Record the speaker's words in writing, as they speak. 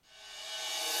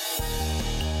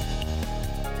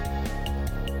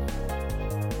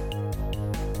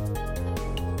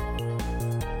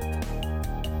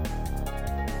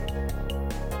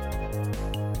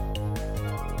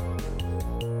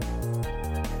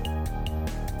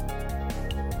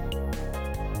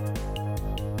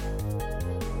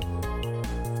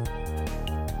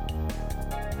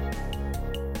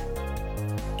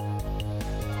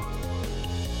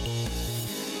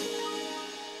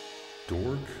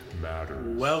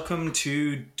Matters. Welcome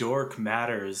to Dork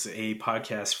Matters, a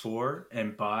podcast for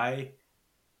and by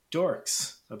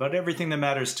dorks, about everything that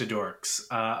matters to dorks.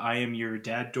 I am your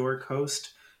dad dork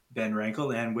host, Ben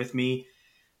Rankel, and with me,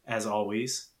 as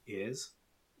always, is...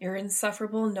 Your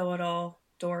insufferable know-it-all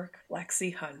dork,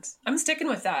 Lexi Hunt. I'm sticking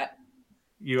with that.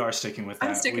 You are sticking with that.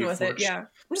 I'm sticking with it, yeah.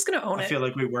 I'm just going to own it. I feel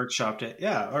like we workshopped it.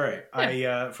 Yeah, all right.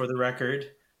 Yeah. I, for the record,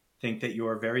 think that you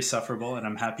are very sufferable, and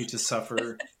I'm happy to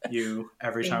suffer you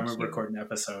every time we record an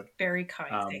episode. Very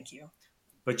kind, thank you.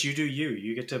 But you do you.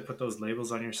 You get to put those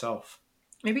labels on yourself.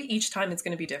 Maybe each time it's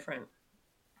going to be different.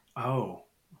 Oh.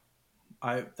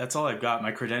 That's all I've got.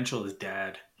 My credential is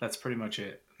dad. That's pretty much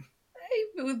it.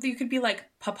 You could be like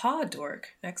Papa Dork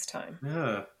next time.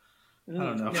 Yeah. I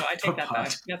don't know. No, I take that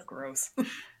back. That's gross.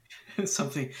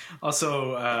 Something.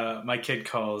 Also, my kid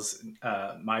calls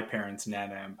my parents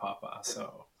Nana and Papa,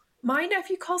 so... My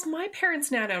nephew calls my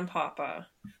parents Nana and Papa.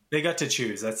 They got to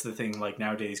choose. That's the thing. Like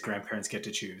nowadays, grandparents get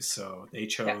to choose. So they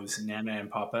chose Nana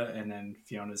and Papa, and then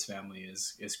Fiona's family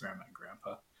is Grandma and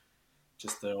Grandpa.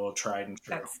 Just the old tried and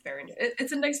true. That's very nice.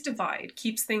 It's a nice divide.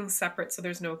 Keeps things separate so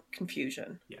there's no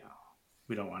confusion. Yeah.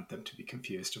 We don't want them to be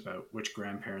confused about which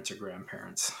grandparents are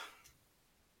grandparents.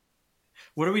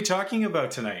 What are we talking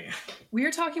about tonight? We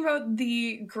are talking about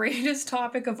the greatest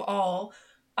topic of all,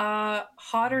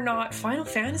 Hot or Not Final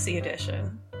Fantasy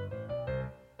Edition.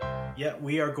 Yeah,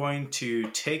 we are going to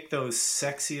take those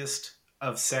sexiest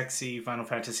of sexy Final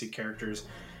Fantasy characters,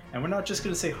 and we're not just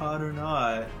going to say hot or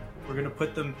not. We're going to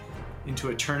put them into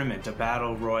a tournament, a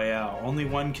battle royale. Only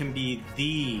one can be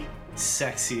the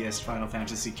sexiest Final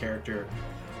Fantasy character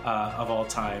of all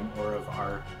time, or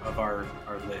of our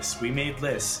list. We made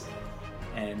lists,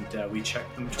 and we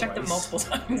checked them twice. Checked them multiple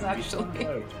times,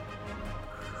 actually.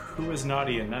 Who is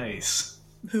naughty and nice?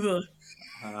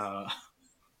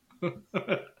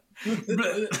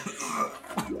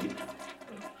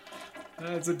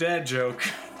 That's a dad joke.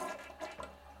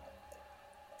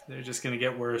 They're just going to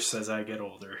get worse as I get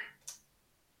older.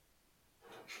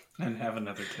 And have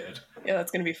another kid. Yeah,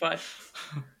 that's going to be fun.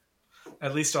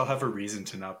 At least I'll have a reason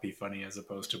to not be funny as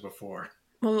opposed to before.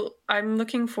 Well, I'm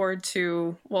looking forward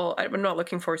to... Well, I'm not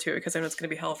looking forward to it because I know it's going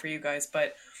to be hell for you guys,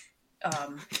 but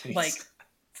like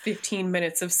 15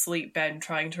 minutes of sleep, Ben,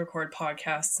 trying to record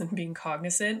podcasts and being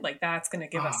cognizant, like that's going to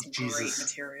give us some great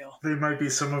material. They might be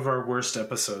some of our worst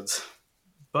episodes.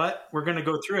 But we're going to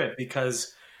go through it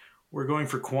because we're going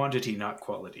for quantity, not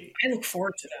quality. I look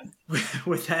forward to them.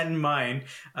 With that in mind,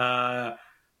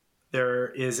 there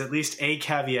is at least a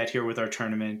caveat here with our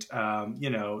tournament.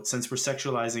 Since we're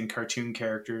sexualizing cartoon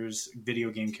characters, video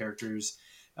game characters,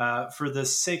 for the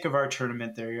sake of our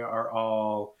tournament, they are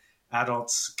all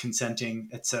adults consenting,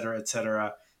 etc.,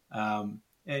 etc. And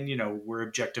we're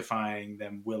objectifying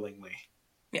them willingly.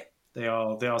 Yeah. They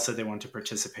all said they want to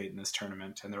participate in this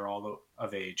tournament, and they're all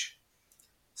of age.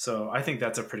 So I think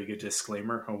that's a pretty good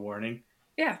disclaimer, a warning.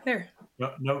 Yeah, there.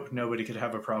 No, nobody could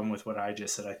have a problem with what I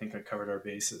just said. I think I covered our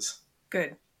bases.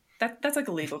 Good. That's like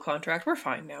a legal contract. We're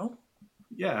fine now.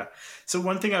 Yeah. So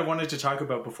one thing I wanted to talk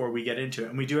about before we get into it,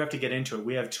 and we do have to get into it,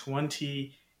 we have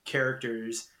 20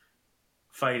 characters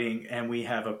fighting, and we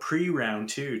have a pre-round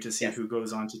too to see who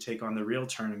goes on to take on the real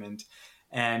tournament.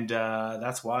 And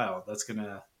that's wild. That's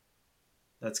gonna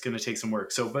take some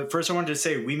work. But first I wanted to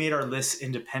say we made our lists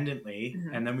independently,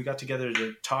 and then we got together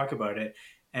to talk about it.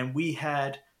 And we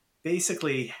had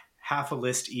basically half a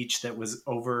list each that was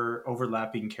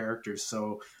overlapping characters.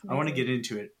 So I want to get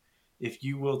into it. If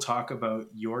you will talk about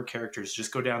your characters,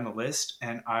 just go down the list,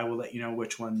 and I will let you know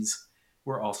which ones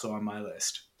were also on my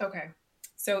list. Okay.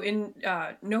 So in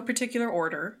no particular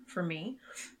order for me,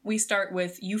 we start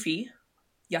with Yuffie.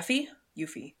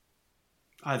 Yuffie.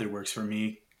 Either works for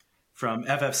me. From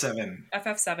FF7.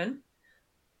 FF7.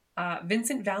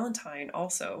 Vincent Valentine,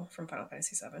 also from Final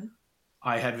Fantasy VII.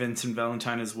 I had Vincent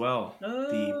Valentine as well.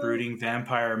 The brooding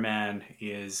vampire man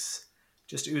is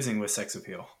just oozing with sex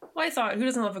appeal. Well, I thought, who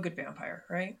doesn't love a good vampire,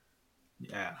 right?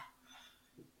 Yeah.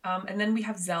 And then we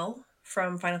have Zell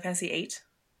from Final Fantasy VIII.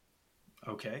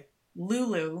 Okay.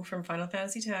 Lulu from Final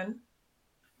Fantasy X.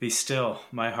 Be Still,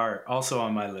 My Heart, also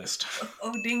on my list.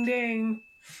 Oh, ding ding.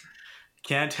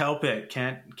 Can't help it.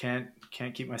 Can't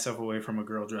keep myself away from a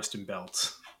girl dressed in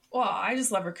belts. Well, I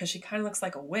just love her because she kind of looks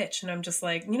like a witch. And I'm just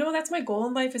like, that's my goal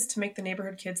in life, is to make the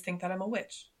neighborhood kids think that I'm a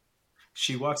witch.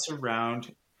 She walks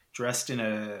around dressed in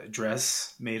a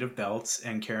dress made of belts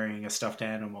and carrying a stuffed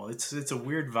animal. It's a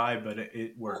weird vibe, but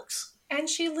it works. And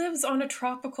she lives on a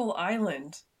tropical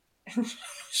island. And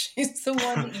she's the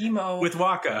one emo. With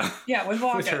Waka. Yeah, with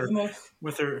Waka.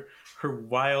 With her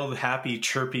wild, happy,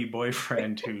 chirpy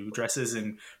boyfriend who dresses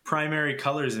in primary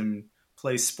colors and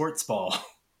plays sports ball.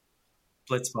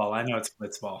 Blitzball. I know it's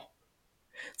Blitzball.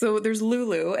 So there's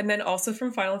Lulu, and then also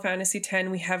from Final Fantasy X,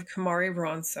 we have Kamari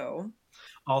Ronso.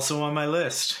 Also on my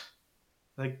list.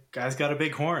 The guy's got a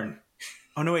big horn.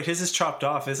 Oh, no, wait, his is chopped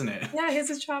off, isn't it? Yeah, his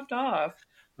is chopped off.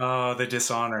 Oh, the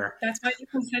dishonor. That's why you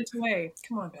can sent away.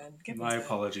 Come on, Ben. My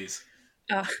apologies.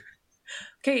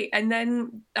 Okay, and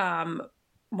then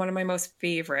one of my most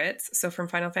favorites, so from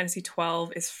Final Fantasy XII,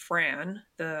 is Fran,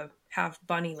 the half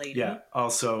bunny lady. Yeah,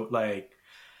 also, like,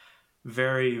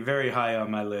 very, very high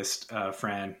on my list,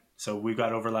 Fran. So we've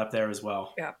got overlap there as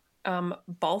well. Yeah.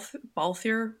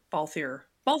 Balthier.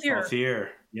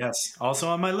 Yes, also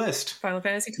on my list. Final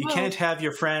Fantasy XII. You can't have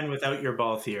your Fran without your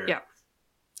Balthier. Yeah.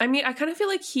 I mean, I kind of feel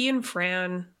like he and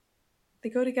Fran, they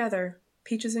go together.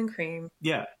 Peaches and cream.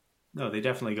 Yeah. No, they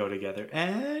definitely go together.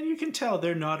 And you can tell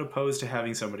they're not opposed to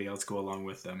having somebody else go along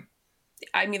with them.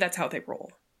 I mean, that's how they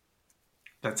roll.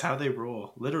 That's how they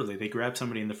roll. Literally, they grab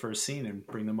somebody in the first scene and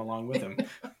bring them along with them.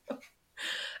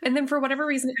 And then for whatever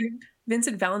reason,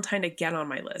 Vincent Valentine again on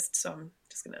my list. So I'm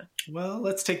just going to... Well,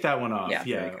 let's take that one off.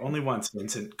 Yeah, only once,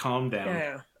 Vincent. Calm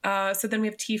down. Yeah. So then we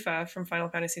have Tifa from Final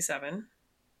Fantasy VII.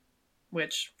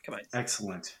 Which, come on.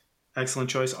 Excellent. Excellent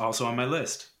choice. Also on my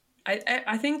list.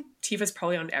 I think Tifa's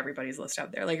probably on everybody's list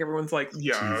out there. Like, everyone's like,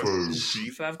 yeah,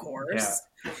 Tifa, of course.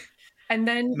 Yeah. And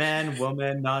then... Man,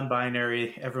 woman,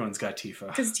 non-binary, everyone's got Tifa.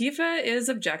 Because Tifa is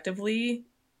objectively...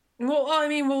 Well, I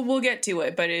mean, we'll get to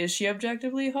it, but is she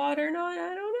objectively hot or not?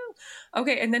 I don't know.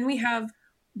 Okay, and then we have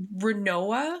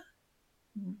Rinoa.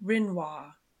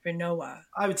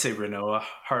 I would say Rinoa,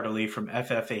 heartily, from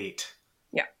FF8.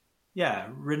 Yeah. Yeah,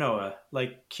 Rinoa,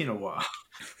 like quinoa.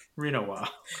 Rinoa.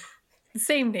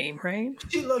 Same name, right?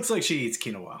 She looks like she eats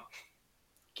quinoa.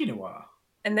 Quinoa.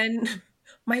 And then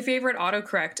my favorite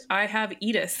autocorrect, I have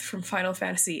Edith from Final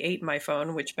Fantasy VIII in my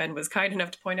phone, which Ben was kind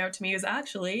enough to point out to me is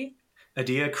actually...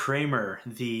 Adia Kramer,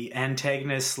 the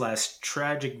antagonist /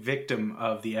 tragic victim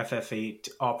of the FF8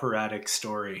 operatic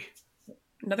story.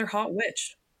 Another hot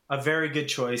witch. A very good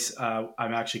choice. I'm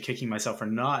actually kicking myself for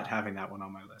not having that one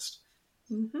on my list.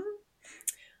 Mm-hmm.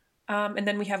 And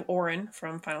then we have Auron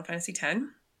from Final Fantasy X.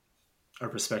 A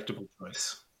respectable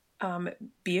choice.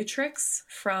 Beatrix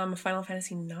from Final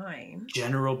Fantasy IX.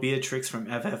 General Beatrix from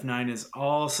FF9 is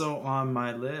also on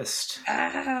my list.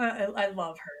 I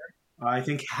love her. I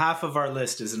think half of our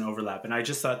list is an overlap, and I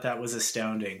just thought that was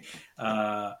astounding.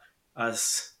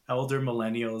 Us elder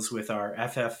millennials with our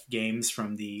FF games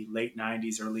from the late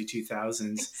 90s, early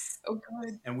 2000s. It's so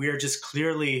good. And we are just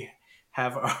clearly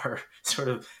have our sort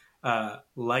of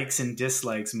likes and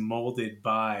dislikes molded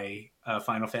by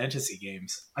Final Fantasy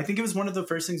games. I think it was one of the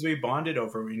first things we bonded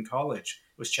over in college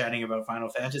was chatting about Final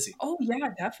Fantasy. Oh, yeah,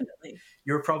 definitely.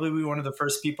 You were probably one of the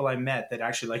first people I met that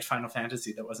actually liked Final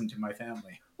Fantasy that wasn't in my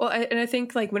family. Well, I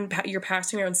think like when you're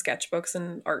passing around sketchbooks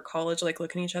in art college, like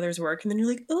looking at each other's work, and then you're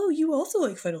like, oh, you also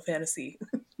like Final Fantasy.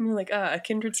 And you're like, a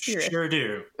kindred spirit. Sure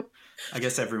do. I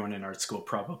guess everyone in art school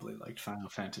probably liked Final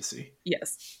Fantasy.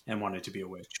 Yes. And wanted to be a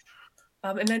witch.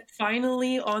 And then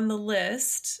finally on the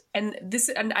list, and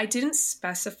I didn't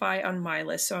specify on my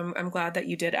list, so I'm glad that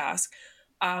you did ask.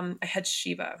 I had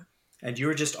Shiva. And you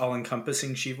were just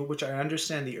all-encompassing Shiva, which I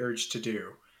understand the urge to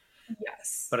do.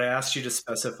 Yes. But I asked you to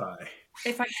specify.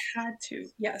 If I had to,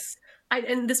 yes.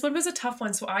 And this one was a tough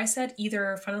one, so I said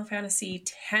either Final Fantasy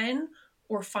X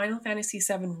or Final Fantasy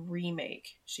VII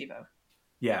Remake Shiva.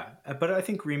 Yeah, but I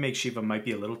think Remake Shiva might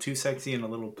be a little too sexy and a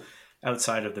little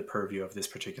outside of the purview of this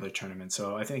particular tournament.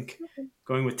 So I think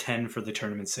going with 10 for the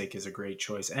tournament's sake is a great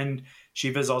choice. And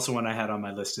Shiva is also one I had on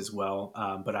my list as well,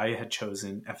 but I had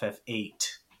chosen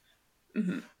FF8.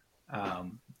 Mm-hmm.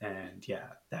 And yeah,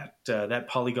 that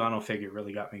polygonal figure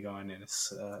really got me going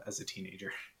as a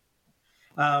teenager.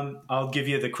 I'll give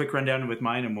you the quick rundown with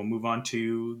mine, and we'll move on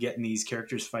to getting these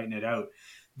characters fighting it out.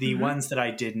 The ones that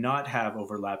I did not have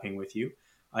overlapping with you,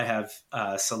 I have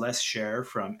Celeste Cher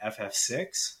from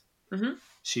FF6. Mm-hmm.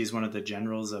 She's one of the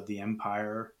generals of the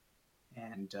Empire,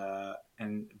 and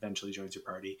eventually joins your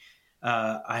party.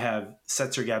 I have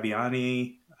Setzer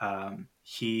Gabiani,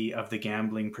 he of the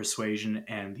gambling persuasion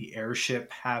and the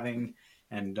airship having,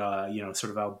 and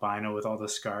sort of albino with all the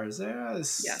scars.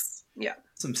 Yes, yeah,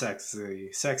 some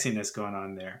sexiness going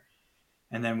on there.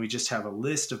 And then we just have a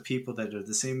list of people that are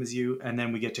the same as you, and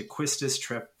then we get to Quistis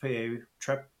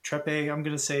Treppe. I'm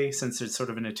going to say, since there's sort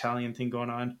of an Italian thing going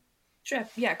on.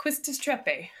 Quistis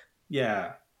Treppe.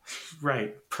 Yeah,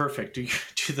 right. Perfect. Do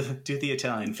the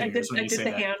Italian fingers when you say that.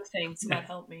 I did the hand thing, so that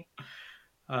helped me.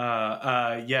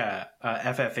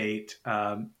 FF8.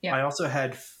 I also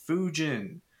had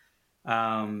Fujin,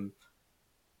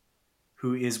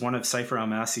 who is one of Cypher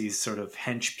Almasi's sort of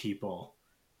hench people.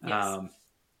 Yes.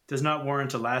 Does not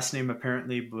warrant a last name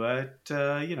apparently, but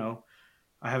you know,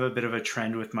 I have a bit of a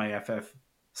trend with my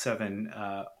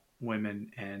FF7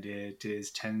 women, and it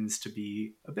tends to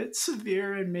be a bit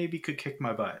severe and maybe could kick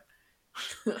my butt.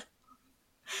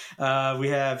 We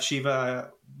have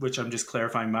Shiva, which I'm just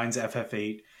clarifying. Mine's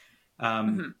FF8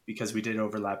 because we did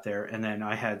overlap there. And then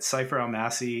I had Cypher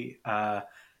Almasi,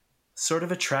 sort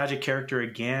of a tragic character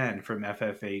again from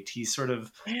FF8. He's sort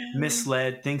of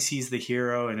misled, thinks he's the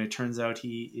hero, and it turns out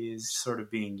he is sort of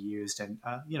being used. And,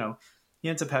 you know, he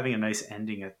ends up having a nice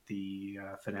ending at the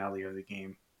finale of the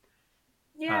game.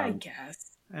 Yeah, I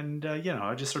guess. And, you know,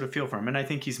 I just sort of feel for him. And I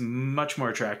think he's much more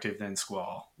attractive than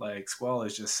Squall. Like, Squall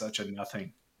is just such a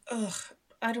nothing. Ugh,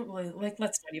 I don't really, like,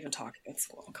 let's not even talk about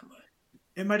Squall. Come on.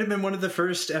 It might have been one of the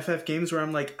first FF games where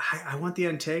I'm like, I want the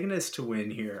antagonist to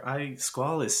win here.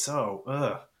 Squall is so,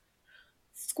 ugh.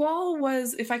 Squall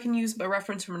was, if I can use a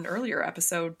reference from an earlier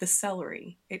episode, the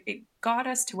celery. It got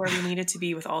us to where we needed to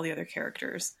be with all the other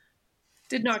characters.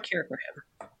 Did not care for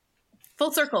him.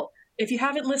 Full circle. If you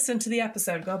haven't listened to the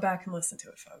episode, go back and listen to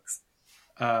it, folks.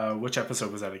 Which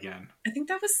episode was that again? I think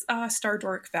that was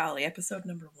Stardork Valley, episode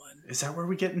number 1. Is that where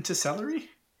we get into celery?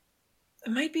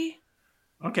 It might be.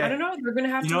 Okay. I don't know. We're going to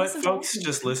have to listen to it. Folks,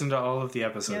 just listen to all of the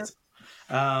episodes.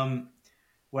 Yep.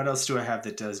 What else do I have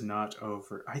that does not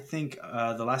over? I think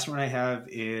the last one I have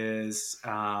is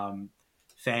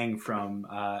Fang from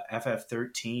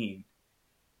FF13.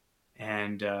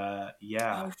 And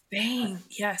yeah. Oh, Fang,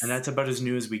 yes. And that's about as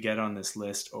new as we get on this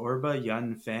list. Orba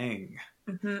Yun Fang.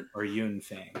 Or Yun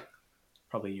Fang.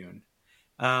 Probably Yun.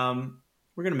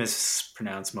 We're going to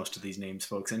mispronounce most of these names,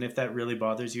 folks. And if that really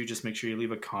bothers you, just make sure you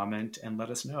leave a comment and let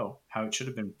us know how it should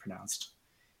have been pronounced.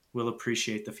 We'll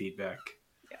appreciate the feedback.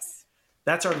 Yes.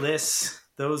 That's our lists.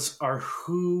 Those are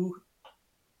who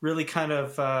really kind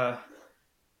of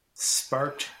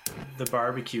sparked the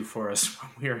barbecue for us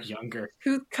when we were younger.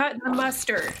 Who cut the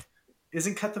mustard?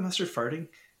 Isn't cut the mustard farting?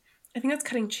 I think that's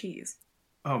cutting cheese.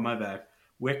 Oh, my bad.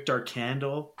 Wicked our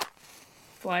candle.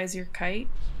 Flies your kite.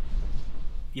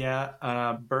 Yeah,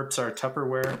 burps our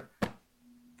Tupperware.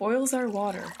 Boils our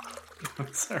water.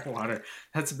 Boils our water.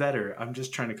 That's better. I'm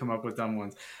just trying to come up with dumb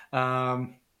ones. What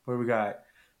do we got?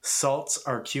 Salts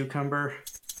our cucumber.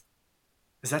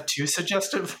 Is that too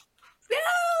suggestive?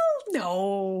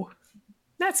 No.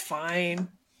 That's fine.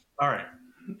 All right.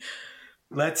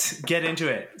 Let's get into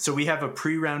it. So we have a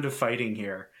pre-round of fighting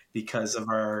here because of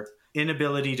our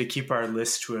inability to keep our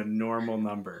list to a normal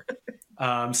number.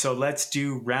 So let's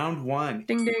do round 1.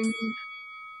 Ding, ding.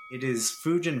 It is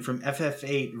Fujin from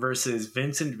FF8 versus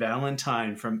Vincent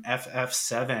Valentine from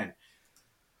FF7.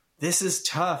 This is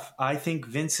tough. I think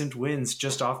Vincent wins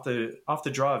just off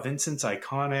the draw. Vincent's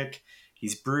iconic.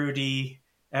 He's broody.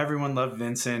 Everyone loved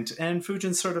Vincent. And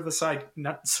Fujin's sort of a side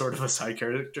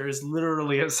character, is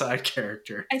literally a side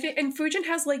character. I think, and Fujin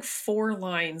has like 4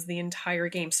 lines the entire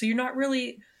game. So you're not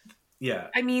really... Yeah.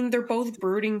 I mean, they're both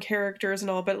brooding characters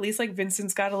and all, but at least like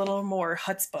Vincent's got a little more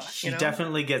chutzpah. He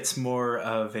definitely gets more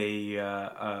of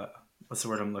a what's the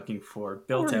word I'm looking for?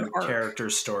 Built out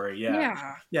character story.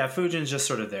 Yeah. Fujin's just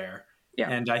sort of there. Yeah.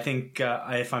 And I think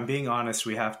if I'm being honest,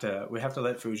 we have to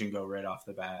let Fujin go right off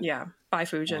the bat. Yeah. Bye,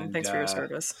 Fujin. And, thanks for your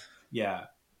service. Yeah.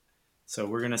 So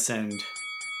we're gonna send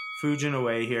Fujin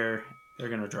away here. They're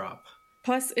gonna drop.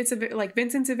 Plus, it's like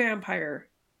Vincent's a vampire.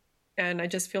 And I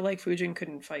just feel like Fujin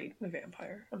couldn't fight a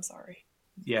vampire. I'm sorry.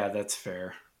 Yeah, that's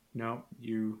fair. No,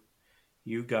 you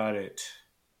got it.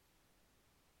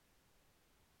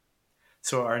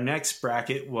 So our next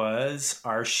bracket was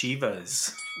our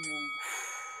Shivas.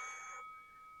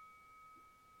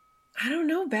 I don't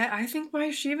know, Bet. I think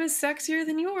my Shiva's sexier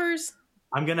than yours.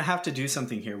 I'm going to have to do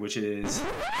something here, which is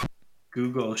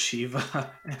Google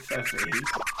Shiva FF8.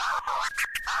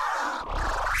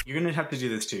 You're going to have to do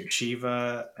this too.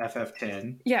 Shiva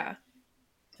FF10. Yeah.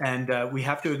 And we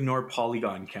have to ignore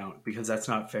polygon count because that's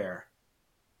not fair.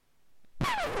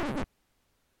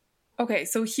 Okay,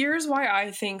 so here's why I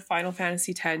think Final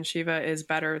Fantasy X Shiva is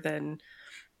better than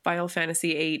Final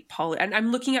Fantasy VIII Poly. And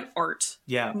I'm looking at art.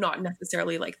 Yeah. Not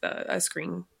necessarily like a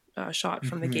screen shot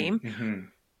from the game.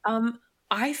 Mm-hmm.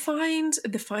 I find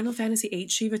the Final Fantasy VIII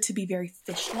Shiva to be very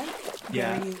fish-like.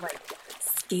 Very like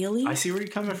scaly. I see where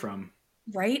you're coming from.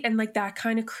 Right? And like that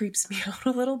kind of creeps me out a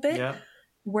little bit. Yeah.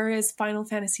 Whereas Final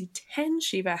Fantasy X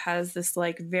Shiva has this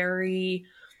like very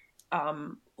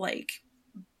like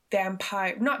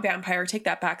not vampire, take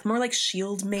that back, more like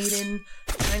shield maiden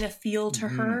kind of feel to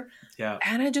her. Yeah.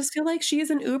 And I just feel like she's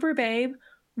an uber babe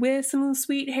with some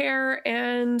sweet hair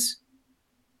and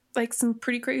like some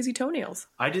pretty crazy toenails.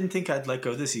 I didn't think I'd let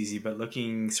go this easy, but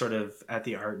looking sort of at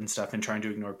the art and stuff and trying to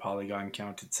ignore polygon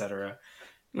count, etc.,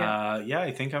 Yeah,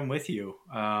 I think I'm with you.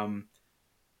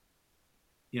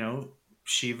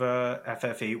 Shiva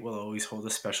FF8 will always hold a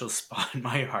special spot in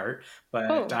my heart,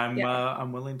 but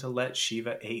I'm willing to let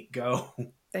Shiva 8 go.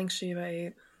 Thanks, Shiva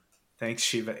 8. Thanks,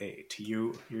 Shiva 8.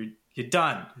 You're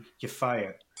done. You're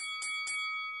fired.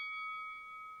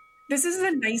 This is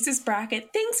the nicest bracket.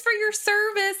 Thanks for your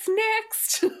service.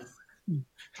 Next.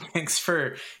 Thanks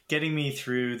for getting me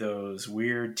through those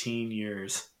weird teen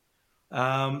years.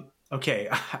 Okay,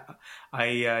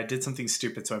 I did something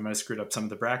stupid, so I might have screwed up some of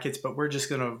the brackets, but we're just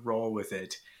going to roll with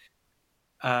it.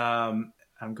 I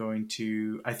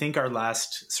think our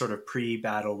last sort of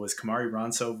pre-battle was Kamari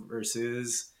Ronso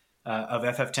versus, of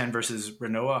FF10 versus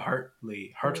Renoa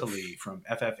Hartley from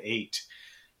FF8.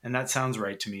 And that sounds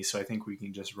right to me, so I think we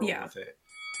can just roll with it.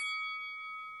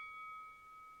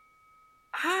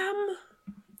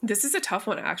 This is a tough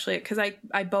one, actually, because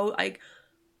I both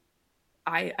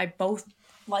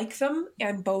like them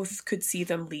and both could see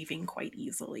them leaving quite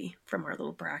easily from our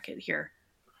little bracket here.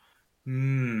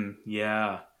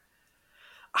 Yeah.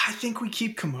 I think we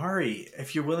keep Kamari,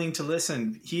 if you're willing to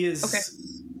listen. He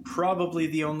is probably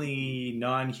the only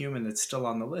non-human that's still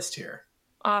on the list here.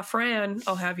 Fran,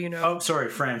 I'll have you know. Oh, sorry,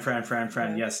 Fran.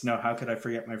 Yeah. Yes, no, how could I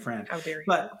forget my Fran? How dare you?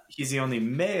 But he's the only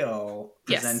male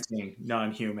presenting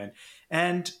non-human.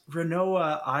 And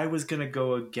Renoa, I was going to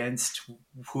go against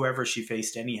whoever she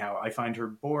faced anyhow. I find her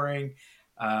boring.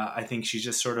 I think she's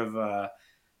just sort of a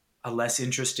less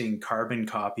interesting carbon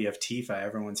copy of Tifa,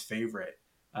 everyone's favorite.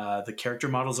 The character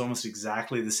model is almost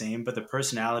exactly the same, but the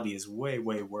personality is way,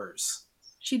 way worse.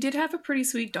 She did have a pretty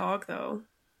sweet dog, though.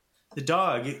 The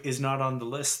dog is not on the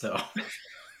list, though,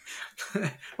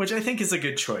 which I think is a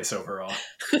good choice overall.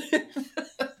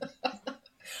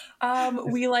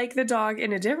 We like the dog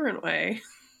in a different way.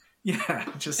 Yeah,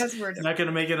 just not going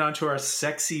to make it onto our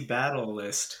sexy battle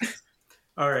list.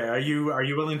 All right, are you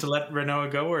willing to let Renoa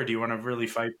go, or do you want to really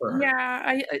fight for her?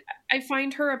 Yeah, I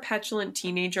find her a petulant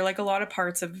teenager. Like a lot of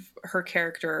parts of her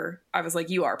character, I was like,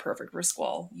 you are perfect for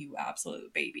Squall, you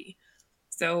absolute baby.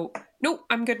 So, nope,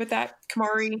 I'm good with that.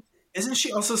 Kamari. Isn't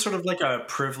she also sort of like a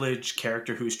privileged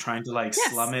character who's trying to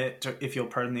slum it, if you'll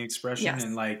pardon the expression,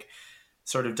 and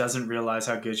sort of doesn't realize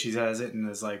how good she has it and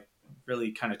is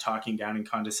really kind of talking down and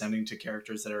condescending to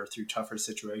characters that are through tougher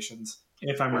situations,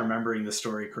 if I'm remembering the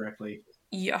story correctly.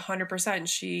 Yeah, 100%.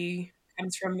 She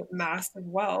comes from massive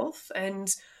wealth and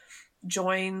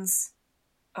joins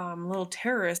little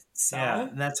terrorist cell. Yeah,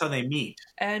 and that's how they meet.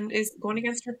 And is going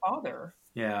against her father.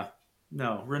 Yeah.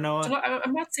 No, Renoa. So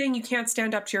I'm not saying you can't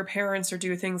stand up to your parents or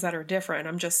do things that are different.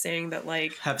 I'm just saying that,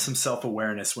 have some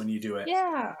self-awareness when you do it.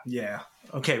 Yeah. Yeah.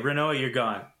 Okay, Renoa, you're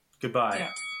gone. Goodbye.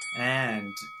 Yeah.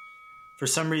 And for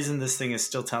some reason, this thing is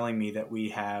still telling me that we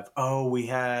had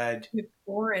Auron.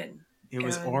 It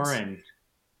was Auron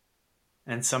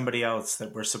and somebody else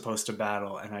that we're supposed to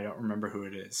battle, and I don't remember who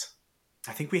it is.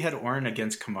 I think we had Auron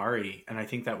against Kamari, and I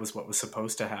think that was what was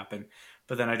supposed to happen.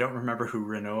 But then I don't remember who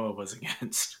Renoa was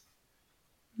against.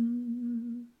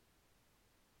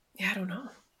 Yeah, I don't know.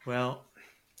 Well,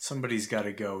 somebody's got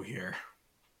to go here.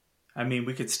 I mean,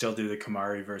 we could still do the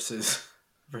Kamari versus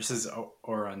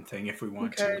Auron thing if we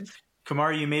want to.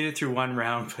 Kamari, you made it through one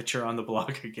round, but you're on the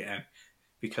block again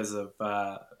because of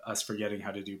us forgetting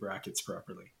how to do brackets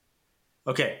properly.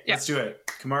 Okay, Let's do it.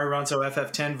 Kamari Ronso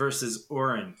FF10 versus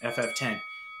Auron FF10.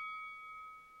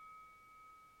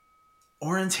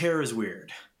 Auron's hair is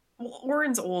weird. Well,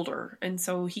 Auron's older, and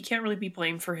so he can't really be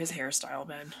blamed for his hairstyle,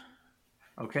 Ben.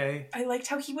 Okay. I liked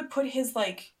how he would put his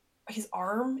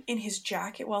arm in his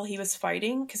jacket while he was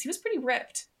fighting, because he was pretty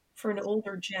ripped for an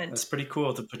older gent. That's pretty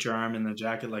cool to put your arm in the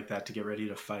jacket like that to get ready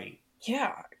to fight.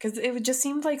 Yeah, because it just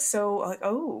seemed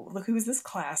oh, look who's this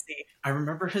classy. I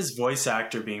remember his voice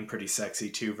actor being pretty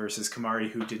sexy too versus Kamari,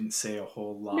 who didn't say a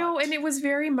whole lot. No, and it was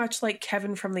very much like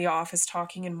Kevin from The Office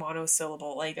talking in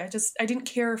monosyllable. I didn't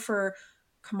care for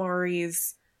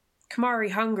Kamari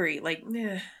hungry.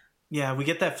 Yeah, we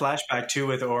get that flashback too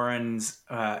with Auron's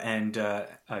and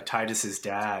Titus's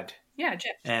dad. Yeah,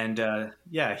 Jeff. And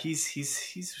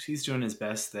he's doing his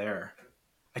best there.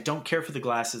 I don't care for the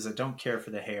glasses. I don't care for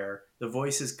the hair. The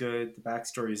voice is good. The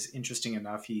backstory is interesting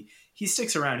enough. He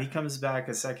sticks around. He comes back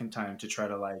a second time to try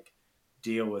to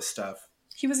deal with stuff.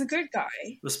 He was a good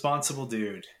guy. Responsible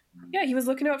dude. Yeah, he was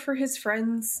looking out for his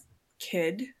friend's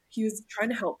kid. He was trying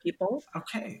to help people.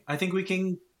 Okay. I think we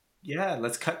can,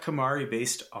 let's cut Kamari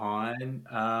based on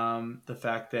the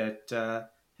fact that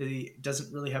he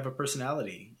doesn't really have a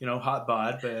personality. Hot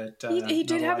bod, but he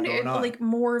did have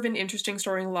more of an interesting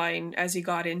storyline as he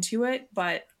got into it,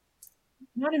 but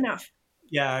not enough.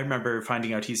 Yeah, I remember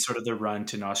finding out he's sort of the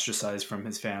runt and ostracized from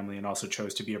his family, and also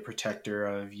chose to be a protector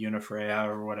of Unifreya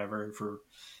or whatever.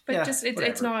 But Yeah, just it's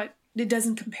whatever. not. It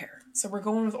doesn't compare. So we're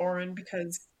going with Oren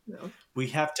because we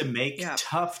have to make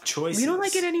tough choices. We don't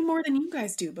like it any more than you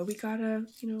guys do, but we gotta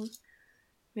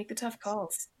make the tough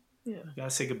calls. Yeah, we gotta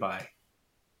say goodbye.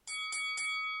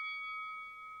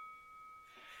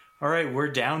 All right,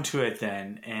 we're down to it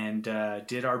then. And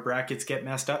did our brackets get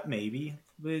messed up? Maybe.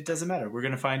 But it doesn't matter. We're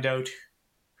going to find out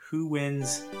who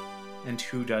wins and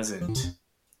who doesn't,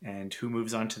 and who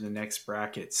moves on to the next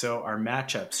bracket. So our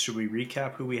matchups, should we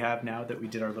recap who we have now that we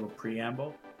did our little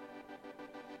preamble?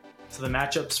 So the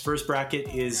matchups, first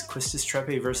bracket is Quistis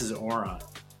Treppe versus Auron.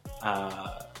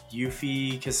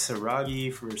 Yuffie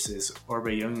Kisaragi versus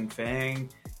Orba Fang.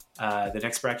 The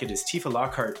next bracket is Tifa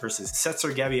Lockhart versus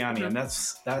Setzer Gabbiani, and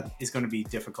that is going to be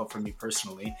difficult for me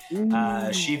personally.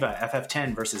 Shiva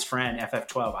FF10 versus Fran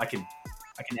FF12. I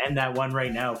can end that one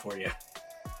right now for you.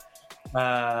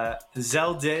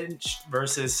 Zeldinch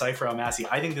versus Cypher Almasi.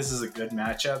 I think this is a good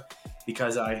matchup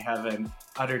because I have an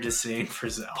utter disdain for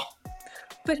Zell.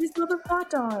 But he loves hot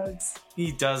dogs.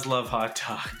 He does love hot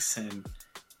dogs, and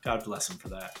God bless him for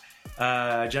that.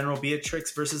 General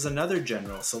Beatrix versus another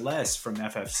General, Celeste from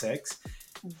FF6.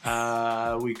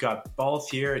 We've got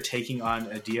Balthier taking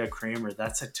on Adia Kramer.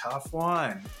 That's a tough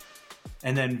one.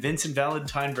 And then Vincent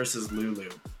Valentine versus Lulu.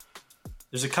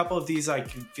 There's a couple of these I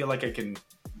feel like I can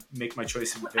make my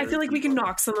choice. I feel like we can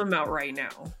knock some of them out right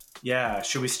now. Yeah.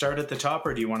 Should we start at the top,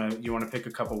 or do you want to pick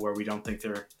a couple where we don't think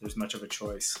there's much of a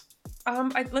choice?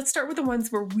 Let's start with the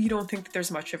ones where we don't think that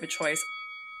there's much of a choice.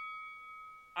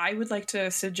 I would like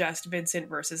to suggest Vincent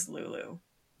versus Lulu.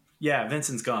 Yeah,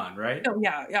 Vincent's gone, right? Oh,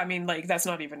 yeah. I mean, like, that's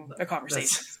not even a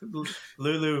conversation.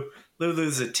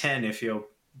 Lulu's a 10, if you'll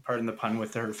pardon the pun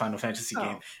with her Final Fantasy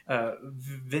game.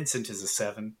 Vincent is a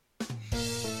 7.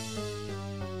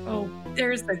 Oh,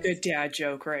 there's the good dad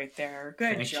joke right there.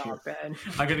 Good Thank job, you. Ben.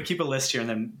 I'm going to keep a list here and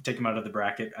then take them out of the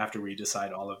bracket after we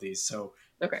decide all of these. So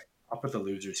okay, I'll put the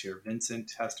losers here.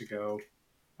 Vincent has to go.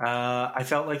 I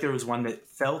felt like there was one that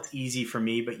felt easy for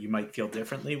me, but you might feel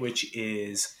differently, which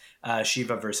is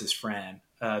Shiva versus Fran.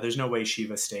 There's no way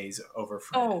Shiva stays over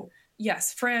Fran. Oh,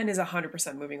 yes. Fran is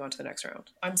 100% moving on to the next round.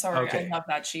 I'm sorry. Okay. I love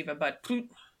that Shiva, but...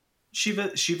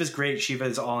 Shiva's great. Shiva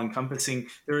is all-encompassing.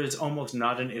 There is almost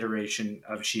not an iteration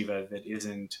of Shiva that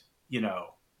isn't,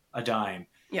 a dime.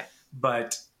 Yeah.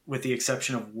 But with the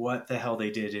exception of what the hell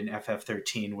they did in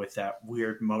FF13 with that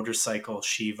weird motorcycle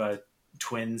Shiva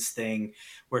twins thing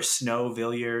where Snow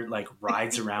Villiers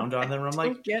rides around on them. I'm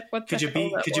like, could you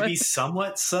be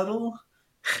somewhat subtle?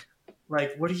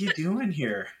 Like, what are you doing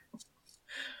here?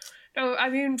 No, I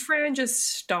mean, Fran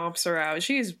just stomps her out.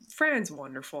 Fran's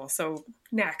wonderful. So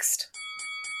next,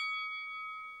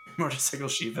 motorcycle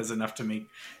Shiva is enough to make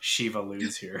Shiva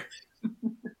lose here.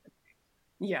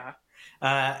 Yeah.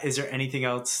 Is there anything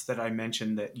else that I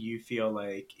mentioned that you feel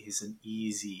like is an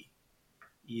easy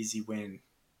win?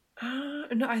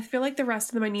 No, I feel like the rest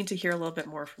of them I need to hear a little bit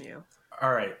more from you.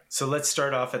 All right, so let's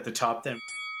start off at the top then.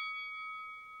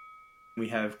 We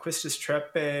have Quistis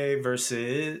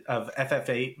Treppe of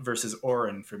FF8 versus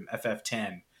Auron from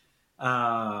FF10.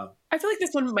 I feel like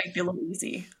this one might be a little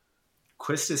easy.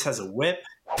 Quistis has a whip.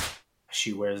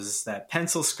 She wears that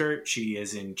pencil skirt. She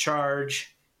is in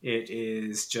charge. It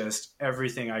is just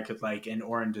everything I could like, and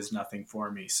Auron does nothing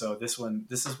for me. So this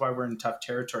is why we're in tough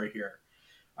territory here.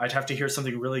 I'd have to hear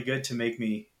something really good to make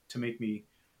me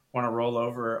want to roll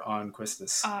over on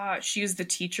Quistis. She's the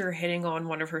teacher hitting on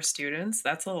one of her students.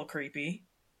 That's a little creepy.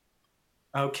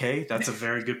 Okay, that's a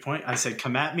very good point. I said,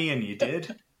 come at me, and you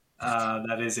did.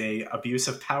 That is a abuse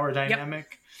of power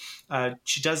dynamic. Yep.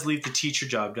 She does leave the teacher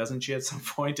job, doesn't she, at some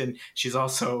point? And she's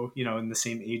also, in the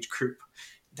same age group.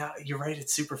 You're right.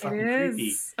 It's super fucking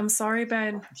creepy. I'm sorry,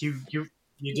 Ben. You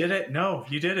did it. No,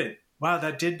 you did it. Wow,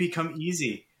 that did become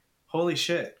easy. Holy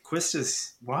shit.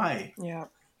 Quistis, why? Yeah.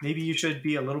 Maybe you should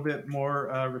be a little bit more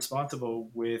responsible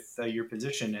with your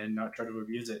position and not try to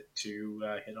abuse it to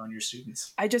hit on your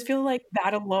students. I just feel like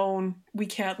that alone, we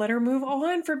can't let her move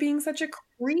on for being such a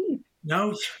creep.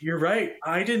 No, you're right.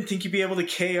 I didn't think you'd be able to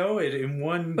KO it in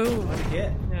one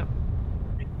hit. Yep.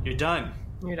 You're done.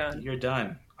 You're done. You're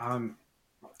done.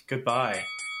 Goodbye.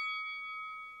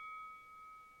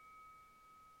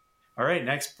 All right,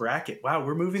 next bracket. Wow,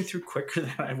 we're moving through quicker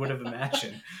than I would have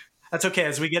imagined. That's okay.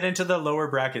 As we get into the lower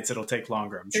brackets, it'll take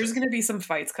longer. There's going to be some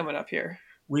fights coming up here.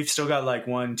 We've still got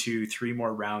 1, 2, 3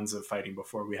 more rounds of fighting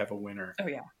before we have a winner. Oh,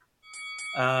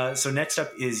 yeah. So next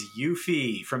up is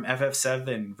Yuffie from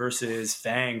FF7 versus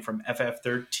Fang from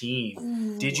FF13.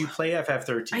 Ooh. Did you play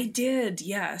FF13? I did,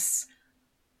 yes.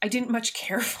 I didn't much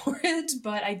care for it,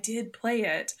 but I did play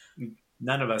it.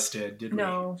 None of us did we?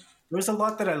 No. There was a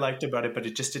lot that I liked about it, but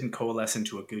it just didn't coalesce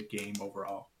into a good game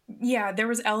overall. Yeah, there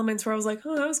was elements where I was like,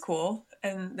 oh, that was cool.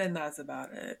 And then that's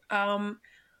about it.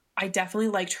 I definitely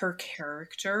liked her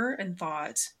character and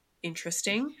thought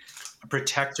interesting. A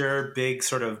protector, big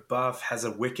sort of buff, has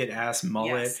a wicked ass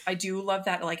mullet. Yes, I do love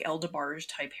that like El DeBarge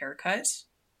type haircut.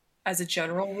 As a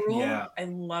general rule, Yeah. I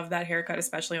love that haircut,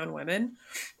 especially on women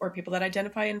or people that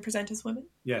identify and present as women.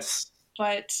 Yes.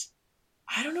 But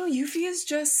I don't know, Yuffie is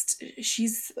just,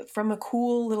 she's from a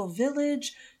cool little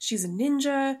village. She's a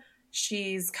ninja.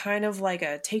 She's kind of like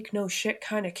a take no shit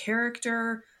kind of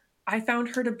character. I found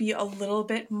her to be a little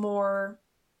bit more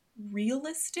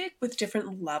realistic with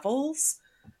different levels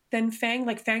than Fang.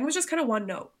 Like Fang was just kind of one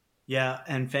note. Yeah,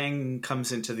 and Fang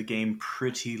comes into the game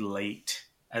pretty late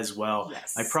as well.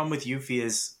 Yes. My problem with Yuffie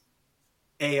is,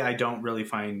 I don't really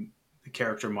find the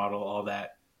character model all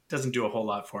that, doesn't do a whole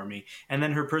lot for me. And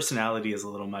then her personality is a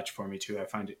little much for me too. I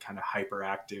find it kind of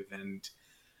hyperactive, and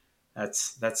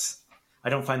that's I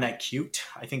don't find that cute.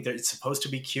 I think that it's supposed to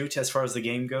be cute as far as the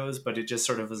game goes, but it just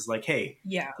sort of is like, hey,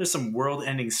 Yeah. there's some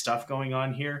world-ending stuff going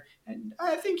on here, and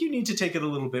I think you need to take it a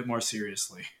little bit more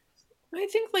seriously. I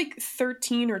think like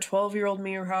 13 or 12-year-old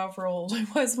me, or however old I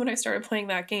was when I started playing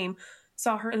that game,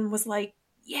 saw her and was like,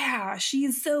 yeah,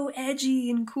 she's so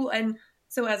edgy and cool. And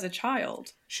so as a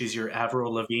child, She's your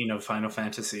Avril Lavigne of Final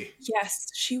Fantasy. yes,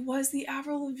 she was the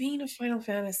Avril Lavigne of Final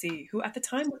Fantasy, who at the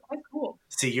time was quite cool.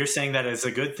 See, you're saying that as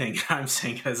a good thing. I'm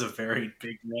saying it as a very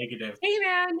big negative. Hey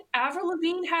man, Avril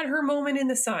Lavigne had her moment in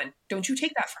the sun. Don't you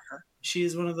take that from her.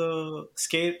 She's one of the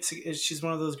She's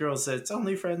one of those girls that's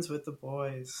only friends with the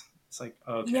boys. It's like,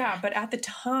 okay. Yeah, but at the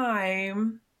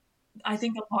time, I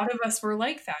think a lot of us were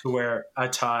like that. To wear a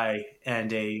tie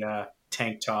and a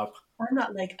tank top. I'm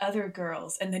not like other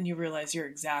girls. And then you realize you're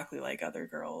exactly like other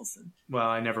girls. Well,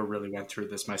 I never really went through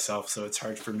this myself, so it's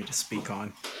hard for me to speak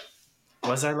on.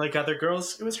 Was I like other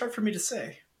girls? It was hard for me to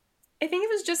say. I think it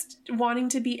was just wanting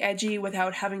to be edgy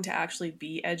without having to actually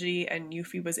be edgy, and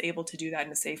Yuffie was able to do that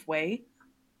in a safe way.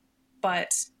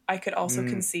 But I could also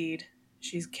concede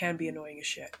she can be annoying as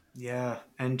shit. Yeah,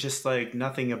 and just like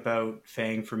nothing about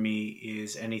Fang for me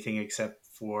is anything except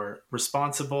for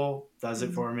responsible, does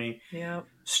it for me. Yeah.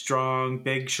 Strong,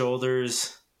 big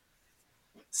shoulders.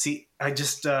 See, I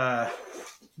just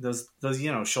those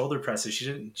shoulder presses. She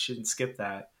didn't skip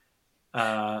that.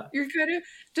 You're kind of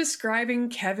describing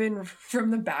Kevin from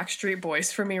the Backstreet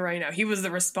Boys for me right now. He was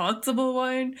the responsible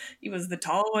one. He was the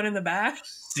tall one in the back.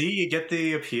 See, you get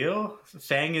the appeal.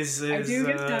 Fang is I do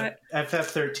get that.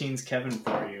 FF13's Kevin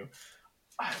for you.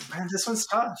 Man, this one's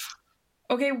tough.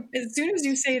 Okay, as soon as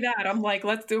you say that, I'm like,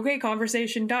 okay,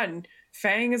 conversation done.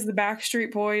 Fang is the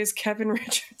Backstreet Boys, Kevin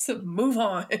Richards, move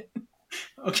on.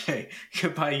 Okay,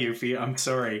 goodbye, Yuffie. I'm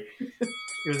sorry.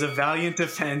 It was a valiant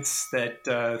defense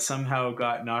that somehow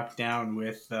got knocked down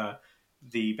with the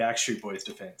Backstreet Boys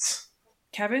defense.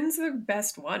 Kevin's the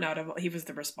best one he was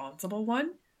the responsible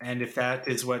one. And if that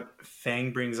is what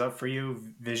Fang brings up for you,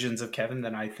 visions of Kevin,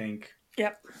 then I think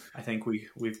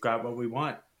we've got what we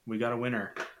want. We got a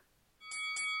winner.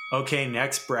 Okay,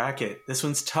 next bracket. This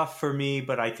one's tough for me,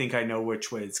 but I think I know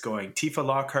which way it's going. Tifa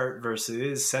Lockhart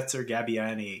versus Setzer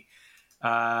Gabbiani.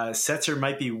 Setzer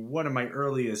might be one of my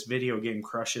earliest video game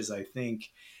crushes, I think.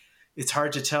 It's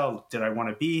hard to tell. Did I want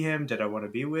to be him? Did I want to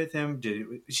be with him?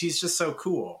 She's just so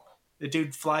cool. The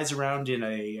dude flies around in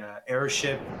a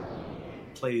airship,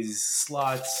 plays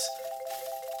slots,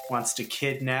 wants to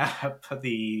kidnap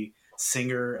the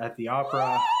singer at the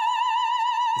opera.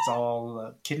 It's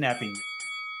all kidnapping.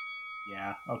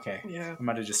 Yeah, okay. Yeah. I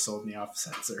might have just sold me off,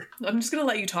 Setzer. I'm just going to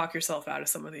let you talk yourself out of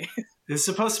some of these. It's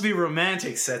supposed to be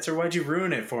romantic, Setzer. Why'd you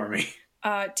ruin it for me?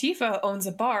 Tifa owns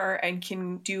a bar and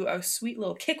can do a sweet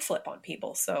little kickflip on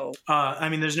people, so... I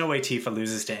mean, there's no way Tifa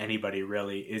loses to anybody,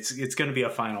 really. It's going to be a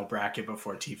final bracket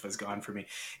before Tifa's gone for me.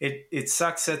 It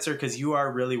sucks, Setzer, because you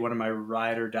are really one of my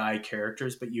ride-or-die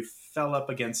characters, but you fell up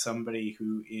against somebody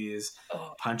who is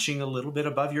punching a little bit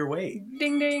above your weight.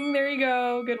 Ding, ding, there you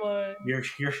go. Good one.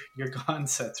 You're gone,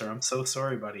 Setzer. I'm so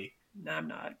sorry, buddy. No, I'm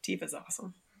not. Tifa's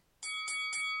awesome.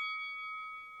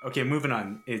 Okay, moving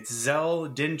on. It's Zell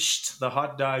Dinscht, the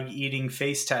hot dog eating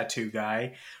face tattoo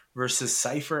guy, versus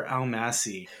Cypher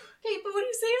Almasi. Hey, but when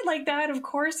you say it like that, of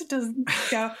course it doesn't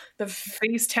count the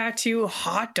face tattoo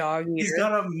hot dog eater. He's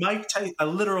got a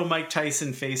literal Mike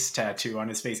Tyson face tattoo on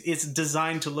his face. It's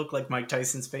designed to look like Mike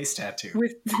Tyson's face tattoo.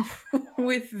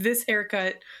 With this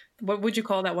haircut, what would you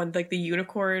call that one? Like the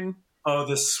unicorn? Oh,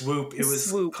 the swoop. It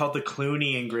was called the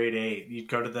Clooney in grade 8. You'd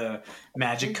go to the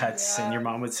Magic Cuts and your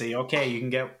mom would say, okay, you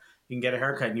can You can get a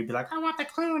haircut and you'd be like, I want the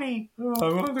Clooney. Oh,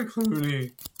 I want the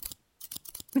Clooney.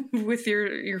 With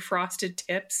your frosted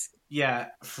tips. Yeah,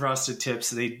 frosted tips.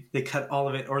 They cut all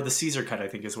of it, or the Caesar cut, I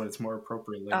think is what it's more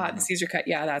appropriately. The Caesar cut.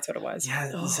 Yeah, that's what it was.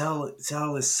 Yeah,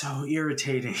 Zell is so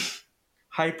irritating.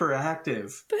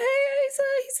 Hyperactive. But hey,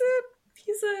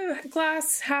 he's a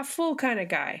glass half full kind of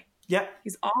guy. Yeah.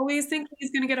 He's always thinking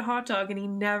he's going to get a hot dog, and he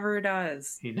never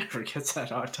does. He never gets that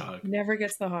hot dog. Never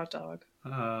gets the hot dog.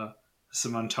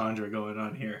 Some entendre going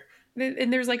on here.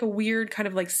 And there's like a weird kind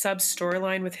of like sub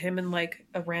storyline with him and like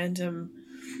a random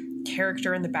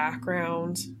character in the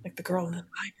background, like the girl in the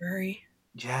library.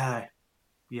 Yeah,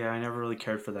 I never really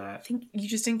cared for that. I think you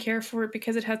just didn't care for it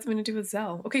because it had something to do with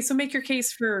Zell. Okay, so make your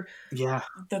case for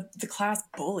the class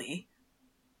bully,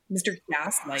 Mr.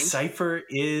 Gaslight. Cypher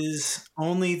is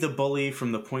only the bully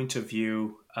from the point of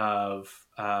view of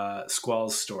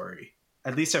Squall's story,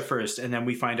 at least at first, and then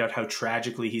we find out how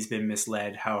tragically he's been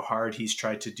misled, how hard he's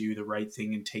tried to do the right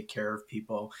thing and take care of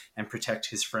people and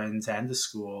protect his friends and the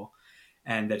school,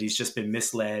 and that he's just been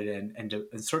misled and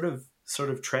sort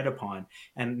of tread upon.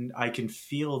 And I can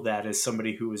feel that as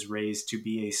somebody who was raised to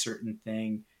be a certain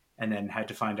thing and then had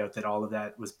to find out that all of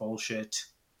that was bullshit.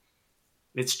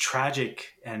 It's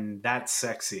tragic, and that's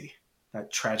sexy.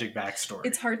 That tragic backstory.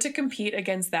 It's hard to compete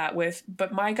against that with,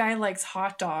 but my guy likes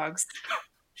hot dogs.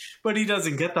 But he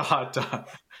doesn't get the hot dog.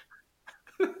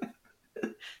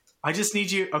 I just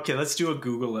need you. Okay, let's do a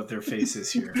Google of their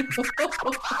faces here.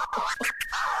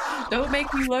 Don't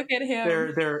make me look at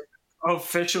him. Their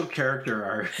official character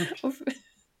art.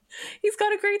 He's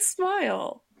got a great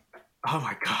smile. Oh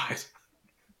my god.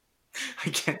 I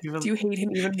can't even. Do you hate him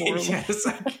even more? Yes,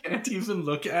 I can't even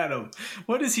look at him.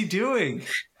 What is he doing?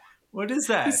 What is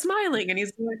that? He's smiling and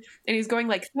he's going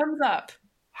like thumbs up.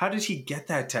 How did he get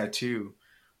that tattoo?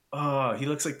 Oh, he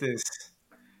looks like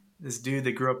this dude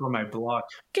that grew up on my block.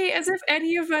 Okay, as if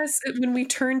any of us, when we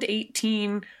turned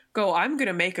 18, go, I'm going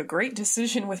to make a great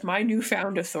decision with my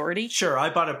newfound authority. Sure, I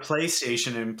bought a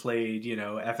PlayStation and played,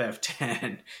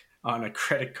 FF10 on a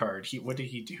credit card. What did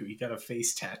he do? He got a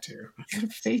face tattoo. A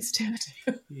face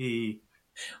tattoo.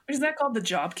 What is that called? The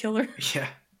job killer? Yeah.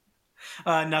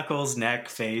 Knuckles, neck,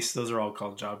 face, those are all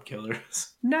called job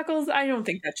killers. Knuckles, I don't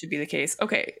think that should be the case.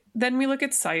 Okay, then we look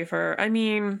at Cypher. I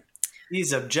mean...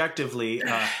 He's objectively a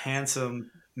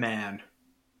handsome man.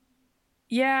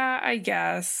 Yeah, I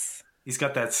guess. He's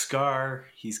got that scar.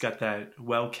 He's got that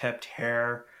well-kept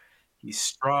hair. He's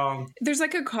strong. There's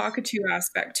like a cockatoo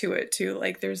aspect to it, too.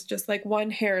 Like, there's just like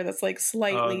one hair that's like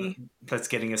slightly... that's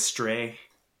getting astray.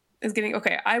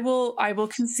 Okay, I will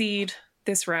concede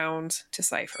this round to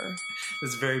Cypher.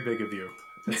 It's very big of you.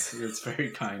 It's very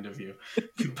kind of you.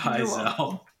 Bye,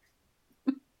 Zell.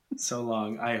 So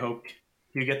long. I hope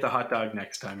you get the hot dog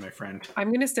next time, my friend. I'm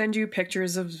going to send you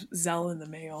pictures of Zell in the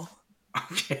mail.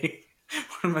 Okay.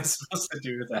 What am I supposed to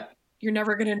do with that? You're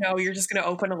never going to know. You're just going to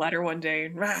open a letter one day.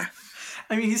 And,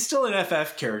 I mean, he's still an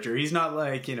FF character. He's not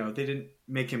like, they didn't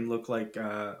make him look like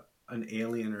an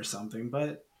alien or something,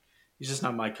 but he's just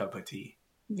not my cup of tea.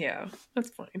 Yeah,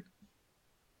 that's fine.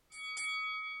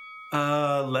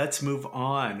 Let's move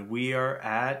on. We are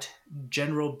at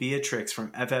General Beatrix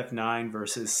from FF9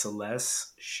 versus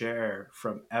Celeste Cher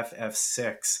from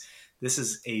FF6. This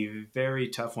is a very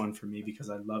tough one for me because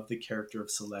I love the character of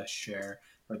Celeste Cher,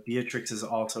 but Beatrix is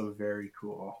also very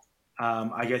cool.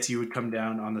 I guess you would come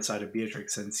down on the side of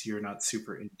Beatrix since you're not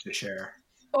super into Cher.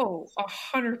 Oh,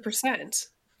 100%.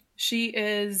 She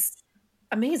is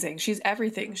amazing. She's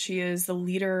everything. She is the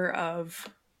leader of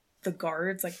the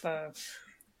guards,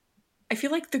 I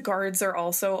feel like the guards are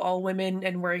also all women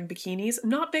and wearing bikinis. I'm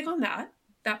not big on that.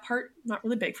 That part, not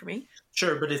really big for me.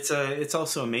 Sure, but it's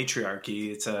also a matriarchy.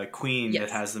 It's a queen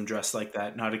that has them dressed like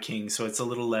that, not a king. So it's a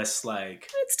little less like...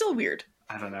 It's still weird.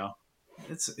 I don't know.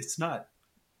 It's not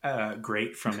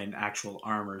great from an actual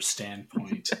armor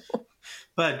standpoint. No.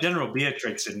 But General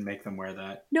Beatrix didn't make them wear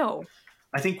that. No.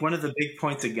 I think one of the big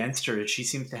points against her is she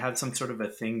seems to have some sort of a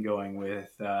thing going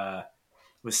with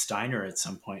Steiner at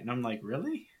some point. And I'm like,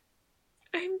 really?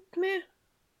 I'm meh.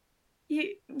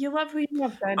 You love who you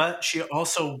love, Ben. But she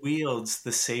also wields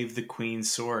the Save the Queen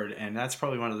sword, and that's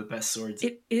probably one of the best swords.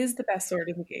 It is the best sword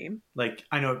in the game. Like,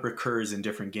 I know it recurs in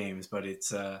different games, but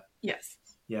it's... yes.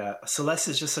 Yeah, Celeste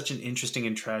is just such an interesting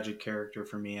and tragic character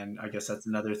for me, and I guess that's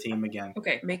another theme again.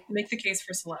 Okay, make the case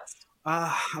for Celeste.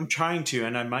 I'm trying to,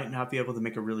 and I might not be able to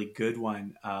make a really good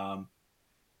one.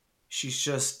 She's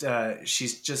just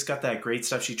got that great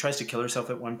stuff. She tries to kill herself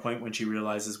at one point when she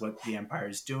realizes what the Empire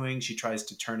is doing. She tries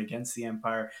to turn against the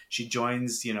Empire. She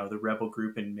joins, the rebel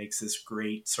group and makes this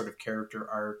great sort of character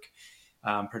arc.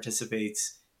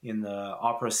 Participates in the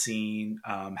opera scene.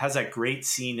 Has that great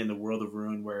scene in the World of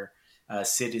Ruin where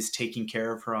Cid is taking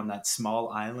care of her on that small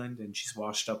island, and she's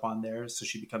washed up on there, so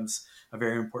she becomes a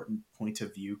very important point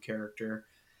of view character.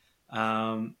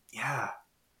 Yeah,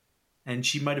 and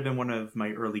she might have been one of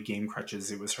my early game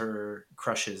crushes. It was her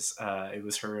crushes. It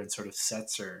was her and sort of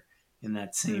Setzer in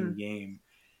that same game.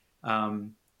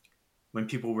 When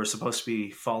people were supposed to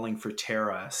be falling for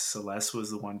Terra, Celeste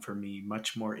was the one for me.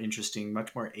 Much more interesting,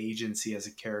 much more agency as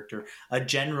a character. A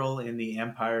general in the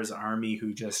Empire's army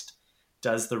who just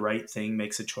does the right thing,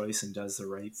 makes a choice and does the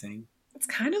right thing. It's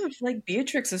kind of like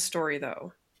Beatrix's story,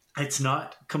 though. It's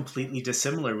not completely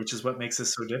dissimilar, which is what makes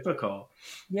this so difficult.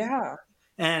 Yeah.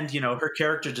 And, her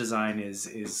character design is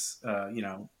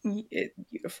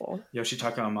beautiful.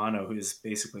 Yoshitaka Amano, who is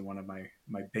basically one of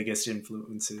my biggest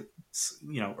influences,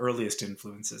 earliest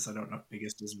influences. I don't know if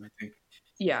biggest is my thing.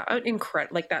 Yeah,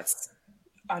 incredible. Like, that's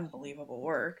unbelievable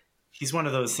work. He's one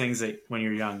of those things that when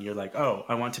you're young, you're like, oh,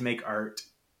 I want to make art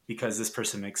because this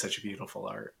person makes such beautiful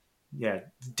art. Yeah,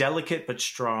 delicate but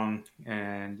strong,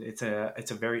 and it's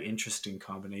a very interesting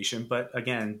combination. But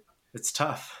again, it's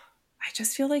tough. I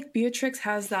just feel like Beatrix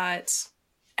has that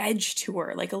edge to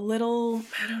her, like a little,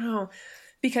 I don't know,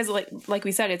 because like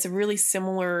we said, it's a really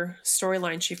similar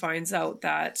storyline. She finds out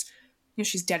that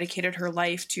she's dedicated her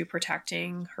life to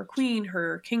protecting her queen,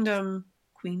 her queendom,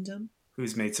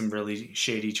 who's made some really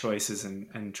shady choices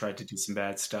and tried to do some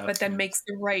bad stuff, but then makes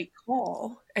the right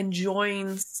call and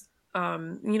joins.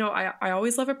 I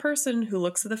always love a person who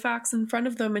looks at the facts in front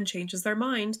of them and changes their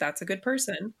mind. That's a good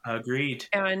person. Agreed.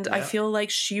 And I feel like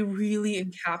she really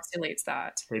encapsulates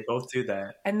that. They both do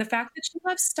that. And the fact that she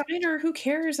loves Steiner, who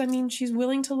cares? I mean, she's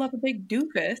willing to love a big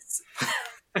doofus.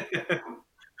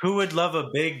 Who would love a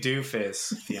big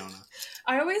doofus, Fiona?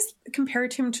 I always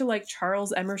compared him to like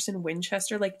Charles Emerson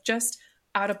Winchester, like just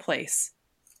out of place,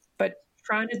 but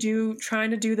trying to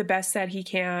do the best that he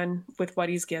can with what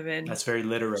he's given. That's very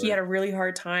literary. He had a really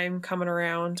hard time coming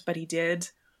around, but he did.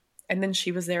 And then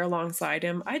she was there alongside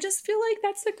him. I just feel like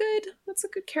that's a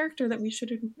good character that we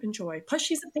should enjoy. Plus,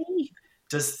 she's a babe.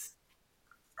 Does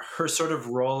her sort of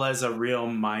role as a real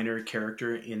minor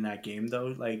character in that game,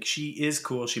 though, like she is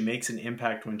cool. She makes an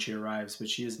impact when she arrives, but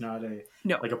she is not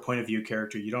like a point of view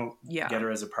character. You don't get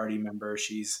her as a party member.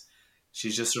 She's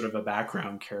just sort of a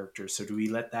background character. So do we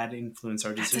let that influence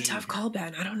our decision? That's a tough call,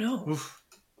 Ben. I don't know. Oof.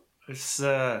 It's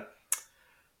boy,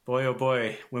 oh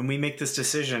boy. When we make this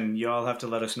decision, you all have to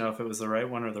let us know if it was the right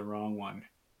one or the wrong one.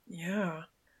 Yeah.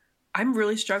 I'm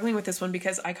really struggling with this one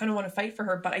because I kind of want to fight for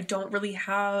her, but I don't really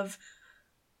have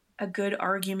a good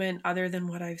argument other than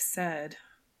what I've said.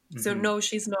 Mm-hmm. So no,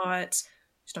 she's not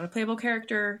a playable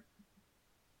character.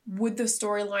 Would the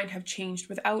storyline have changed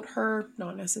without her?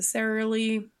 Not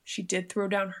necessarily. She did throw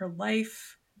down her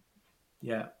life.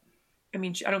 Yeah. I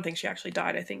mean, I don't think she actually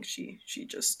died. I think she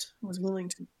just was willing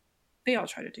to. They all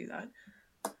try to do that.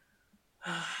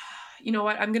 You know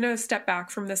what? I'm going to step back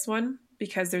from this one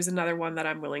because there's another one that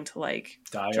I'm willing to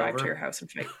drive to your house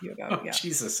and fight with you about. Oh, yeah.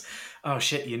 Jesus. Oh,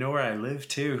 shit. You know where I live,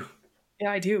 too.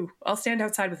 Yeah, I do. I'll stand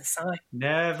outside with a sign.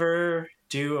 Never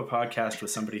do a podcast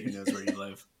with somebody who knows where you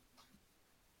live.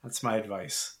 That's my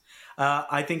advice.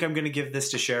 I think I'm going to give this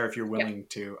to Cher if you're willing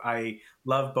to. I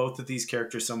love both of these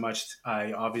characters so much.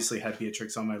 I obviously had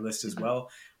Beatrix on my list as well.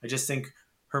 I just think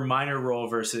her minor role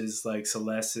versus like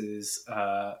Celeste's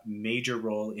major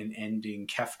role in ending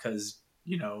Kefka's,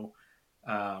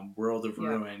 World of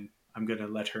Ruin. I'm going to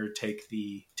let her take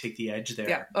the edge there.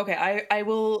 Yeah. Okay. I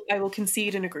will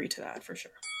concede and agree to that for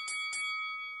sure.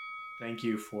 Thank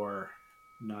you for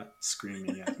not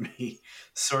screaming at me.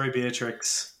 Sorry,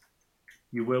 Beatrix.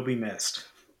 You will be missed.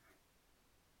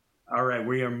 All right,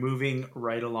 we are moving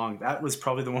right along. That was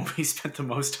probably the one we spent the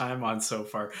most time on so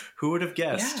far. Who would have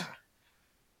guessed?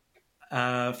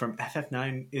 Yeah. From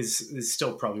FF9 is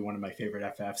still probably one of my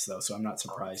favorite FFs, though, so I'm not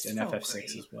surprised. And FF6 great.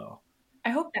 As well. I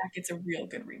hope that gets a real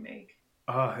good remake.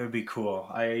 Oh, it would be cool.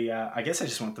 I guess I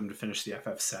just want them to finish the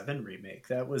FF7 remake.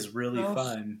 That was really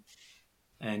fun.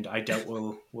 And I doubt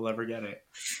we'll ever get it.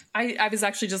 I was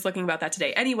actually just looking about that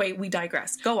today. Anyway, we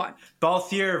digress. Go on.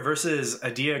 Balthier versus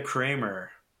Adia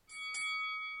Kramer.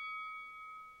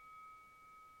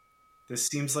 This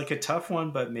seems like a tough one,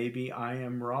 but maybe I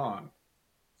am wrong.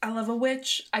 I love a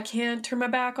witch. I can't turn my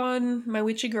back on my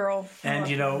witchy girl. And,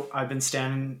 I've been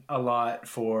standing a lot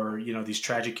for, these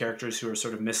tragic characters who are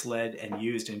sort of misled and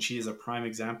used, and she is a prime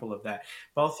example of that.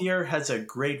 Balthier has a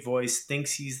great voice,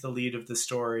 thinks he's the lead of the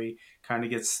story, kind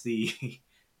of gets the...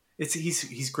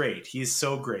 He's great. He's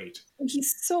so great.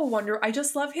 He's so wonderful. I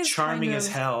just love his charming as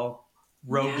hell,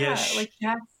 roguish. Yeah, like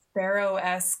Jack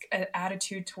Sparrow-esque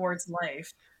attitude towards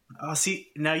life. Oh,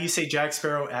 see, now you say Jack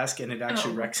Sparrow-esque and it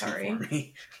actually wrecks it for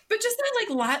me. But just that,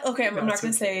 like, okay, I'm not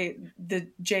going to say the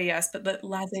JS, but the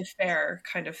laissez-faire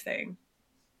kind of thing.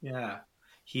 Yeah.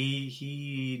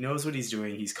 He knows what he's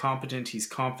doing. He's competent. He's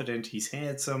confident. He's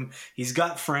handsome. He's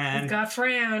got Fran.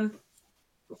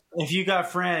 If you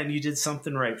got Fran, you did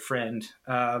something right, friend.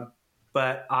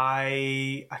 But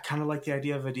I kind of like the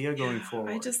idea of Adia going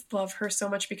forward. I just love her so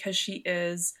much because she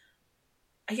is,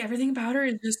 like, everything about her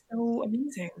is just so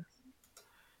amazing.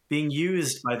 Being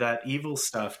used by that evil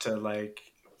stuff to, like,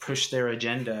 push their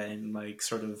agenda and, like,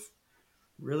 sort of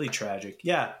really tragic.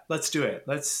 Yeah, let's do it.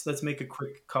 Let's make a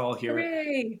quick call here.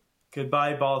 Hooray!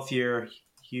 Goodbye, Balthier.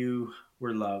 You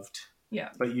were loved. Yeah.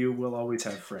 But you will always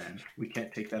have Fran. We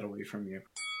can't take that away from you.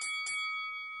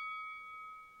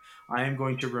 I am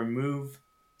going to remove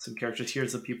some characters.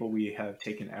 Here's the people we have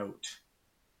taken out.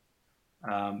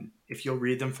 If you'll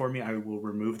read them for me, I will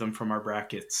remove them from our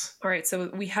brackets. All right, so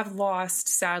we have lost,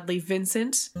 sadly,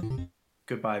 Vincent.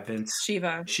 Goodbye, Vince.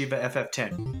 Shiva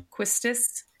FF10.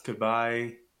 Quistis.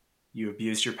 Goodbye. You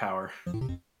abused your power.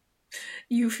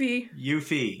 Yuffie.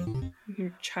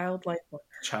 Your childlike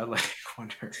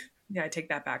wonder. Yeah, I take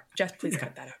that back. Jeff, please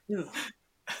cut that out.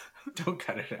 Don't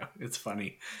cut it out. It's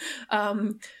funny.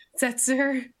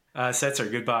 Setzer.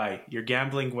 Setzer, goodbye. Your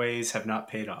gambling ways have not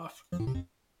paid off.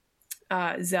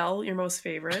 Zell, your most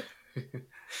favorite.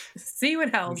 See you in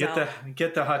hell, Zell.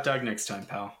 Get the hot dog next time,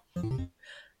 pal.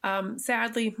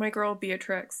 Sadly, my girl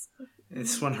Beatrix.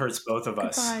 This one hurts both of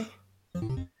us.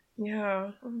 Goodbye.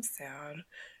 Yeah, I'm sad.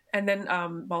 And then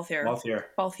Balthier.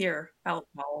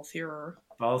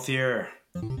 Balthier,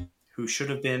 who should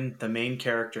have been the main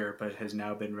character, but has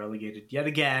now been relegated yet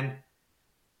again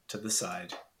to the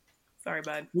side. Sorry,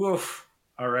 bud. Woof.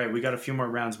 All right, we got a few more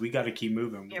rounds. We got to keep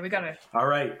moving. Yeah, we got to. All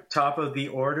right, top of the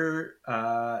order.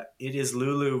 It is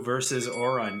Lulu versus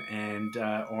Auron, and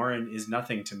Auron is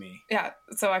nothing to me. Yeah,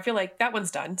 so I feel like that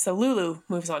one's done. So Lulu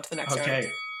moves on to the next round.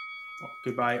 Okay. Well,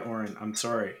 goodbye, Auron. I'm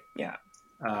sorry. Yeah.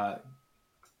 I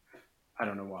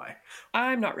don't know why.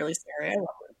 I'm not really sorry. I love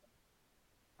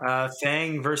it.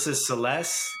 Fang versus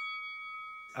Celeste.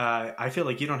 I feel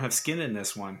like you don't have skin in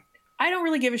this one. I don't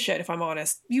really give a shit, if I'm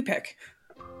honest. You pick.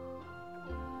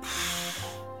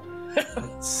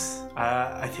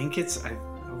 I think it's...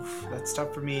 that's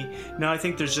tough for me. No, I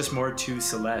think there's just more to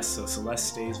Celeste, so Celeste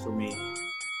stays for me.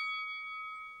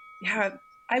 Yeah,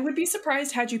 I would be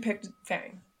surprised had you picked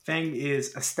Fang. Fang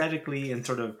is aesthetically and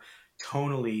sort of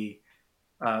tonally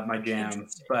my jam,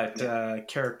 but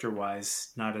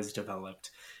character-wise, not as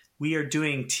developed. We are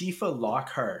doing Tifa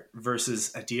Lockhart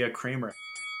versus Adia Kramer.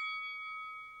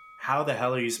 How the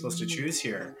hell are you supposed to choose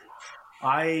here?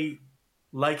 I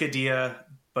like Adia,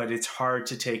 but it's hard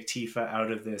to take Tifa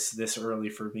out of this early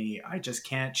for me. I just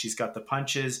can't. She's got the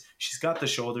punches. She's got the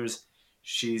shoulders.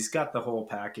 She's got the whole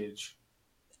package.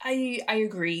 I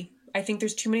agree. I think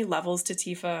there's too many levels to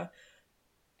Tifa,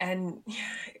 and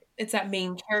it's that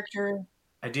main character.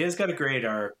 Adia's got a great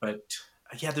arc, but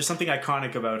yeah, there's something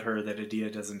iconic about her that Adia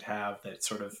doesn't have that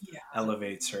sort of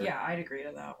elevates her. Yeah, I'd agree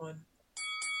to that one.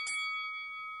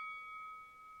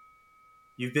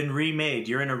 You've been remade.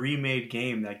 You're in a remade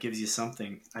game that gives you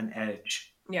something, an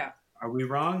edge. Yeah. Are we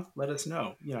wrong? Let us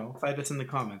know. Fight us in the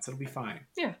comments. It'll be fine.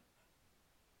 Yeah.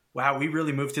 Wow, we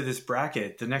really moved to this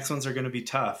bracket. The next ones are going to be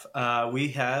tough. We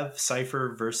have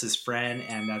Cypher versus Fran,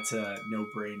 and that's a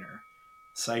no-brainer.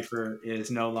 Cypher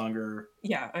is no longer...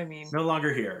 Yeah, I mean... No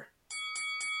longer here.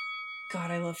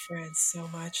 God, I love Fran so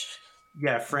much.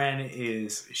 Yeah, Fran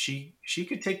is... She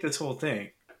could take this whole thing.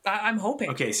 I'm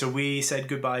hoping. Okay, so we said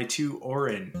goodbye to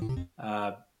Auron.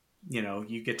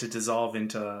 You get to dissolve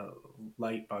into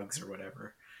light bugs or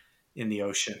whatever in the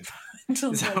ocean. Is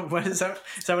that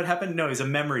what happened? No, he's a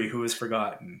memory who was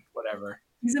forgotten. Whatever.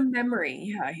 He's a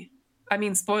memory, yeah. I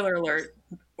mean, spoiler alert.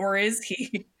 Or is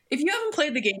he? If you haven't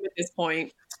played the game at this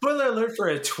point... Spoiler alert for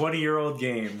a 20-year-old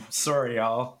game. Sorry,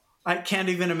 y'all. I can't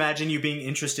even imagine you being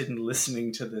interested in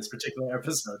listening to this particular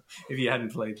episode if you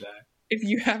hadn't played that. If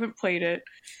you haven't played it,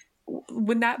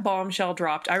 when that bombshell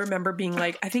dropped, I remember being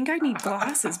like, I think I need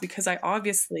glasses because I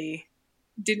obviously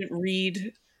didn't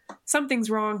read. Something's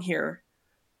wrong here.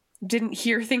 Didn't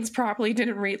hear things properly,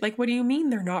 didn't read. Like, what do you mean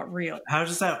they're not real?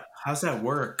 How's that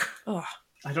work? Ugh.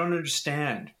 I don't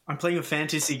understand. I'm playing a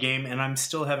fantasy game and I'm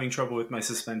still having trouble with my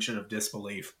suspension of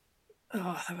disbelief.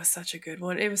 Oh, that was such a good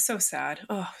one. It was so sad.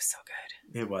 Oh, it was so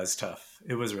good. It was tough.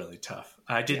 It was really tough.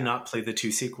 I did not play the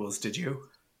 2 sequels, did you?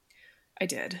 I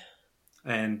did.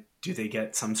 And do they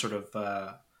get some sort of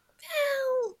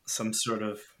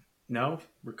No?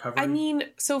 Recovery? I mean,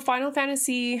 so Final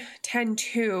Fantasy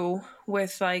X-2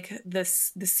 with like the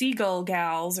seagull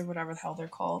gals or whatever the hell they're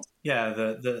called. Yeah,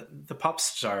 the pop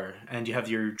star, and you have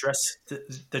your dress,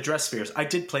 the dress spheres. I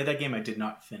did play that game. I did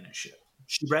not finish it.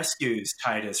 She rescues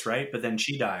Tidus, right? But then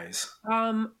she dies.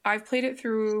 I've played it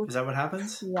through. Is that what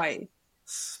happens? Right.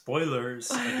 Spoilers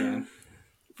again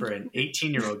for an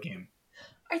 18-year-old game.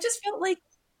 I just felt like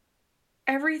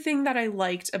everything that I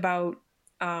liked about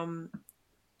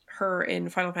her in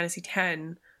Final Fantasy X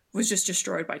was just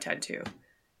destroyed by X-2.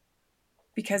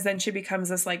 Because then she becomes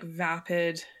this like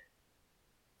vapid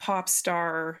pop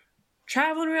star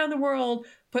traveling around the world,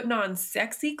 putting on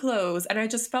sexy clothes. And I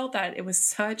just felt that it was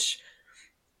such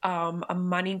a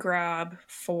money grab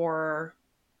for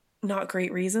not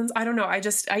great reasons. I don't know. I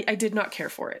did not care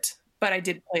for it. But I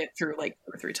did play it through like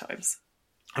 2 or 3 times.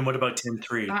 And what about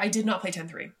X-3? I did not play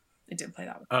X-3. I didn't play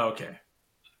that one. Oh, okay.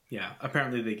 Yeah,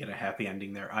 apparently they get a happy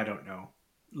ending there. I don't know.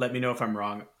 Let me know if I'm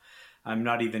wrong. I'm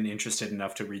not even interested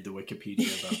enough to read the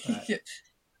Wikipedia about that.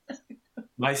 Yeah.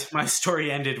 My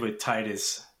story ended with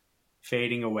Tidus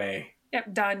fading away.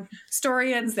 Yep, done.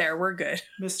 Story ends there. We're good.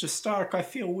 Mr. Stark, I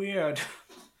feel weird.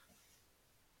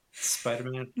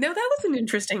 Spider-Man. No, that was an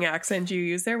interesting accent you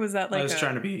used there. Was that like I was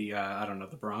trying to be, I don't know,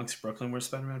 the Bronx, Brooklyn, where's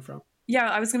Spider-Man from? Yeah,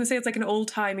 I was going to say it's like an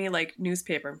old-timey like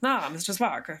newspaper. Nah, Mr.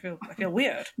 Stark, I feel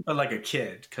weird. But like a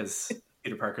kid, because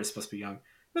Peter Parker's supposed to be young.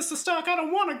 Mr. Stark, I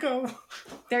don't want to go.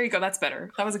 There you go. That's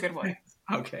better. That was a good one.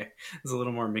 Okay. It's a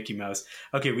little more Mickey Mouse.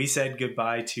 Okay, we said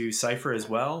goodbye to Cypher as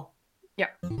well. Yeah.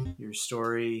 Your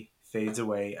story fades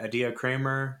away. Adia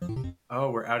Kramer.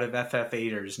 Oh, we're out of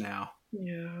FF8ers now.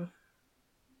 Yeah.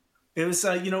 It was,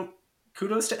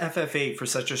 kudos to FF8 for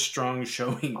such a strong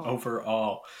showing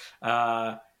overall.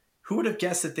 Who would have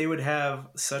guessed that they would have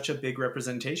such a big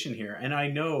representation here? And I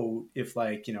know if,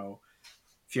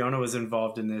 Fiona was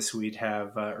involved in this, we'd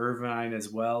have Irvine as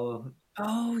well.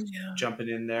 Oh, yeah. Jumping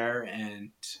in there,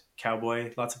 and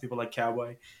Cowboy. Lots of people like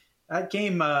Cowboy. That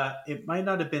game, it might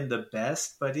not have been the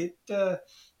best, but it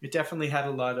definitely had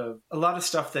a lot of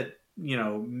stuff that,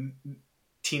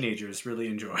 teenagers really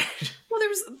enjoyed. Well,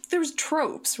 there was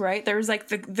tropes, right? There was like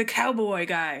the cowboy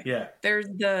guy. Yeah. There's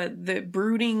the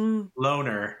brooding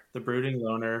loner. The brooding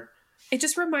loner. It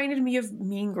just reminded me of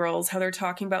Mean Girls, how they're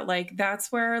talking about like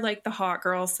that's where like the hot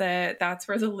girls sit, that's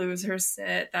where the losers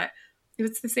sit. That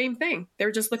it's the same thing.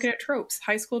 They're just looking at tropes,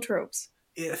 high school tropes.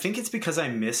 I think it's because I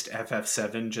missed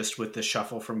FF7 just with the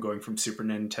shuffle from going from Super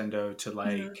Nintendo to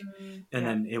and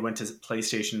then it went to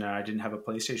PlayStation, and I didn't have a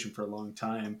PlayStation for a long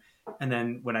time. And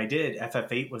then when I did,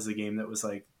 FF8 was the game that was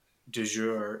like du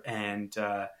jour, and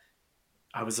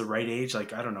I was the right age,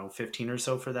 15 or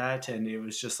so for that, and it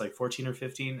was just like 14 or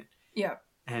 15. Yeah.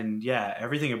 And yeah,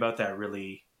 everything about that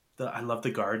really, I love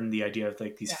the garden, the idea of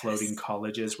like these floating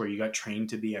colleges where you got trained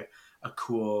to be a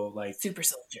cool super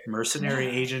soldier mercenary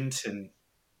agent. And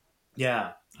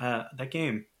yeah, that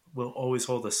game will always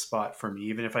hold a spot for me,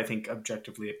 even if I think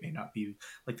objectively it may not be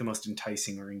like the most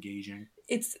enticing or engaging.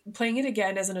 It's playing it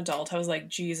again as an adult. I was like,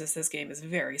 Jesus, this game is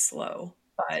very slow.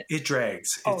 But it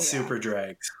drags. It super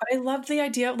drags. But I loved the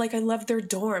idea. I loved their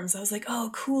dorms. I was like, oh,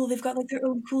 cool. They've got their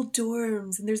own cool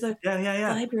dorms, and there's a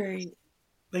library.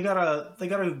 They got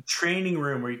a training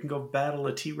room where you can go battle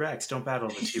a T-Rex. Don't battle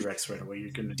the T-Rex right away.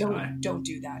 You're gonna die. Don't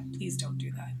do that. Please don't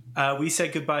do that. We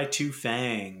said goodbye to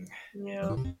Fang.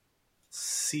 Yeah.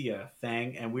 See ya,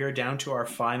 Fang, and we are down to our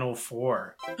final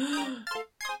 4.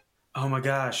 Oh my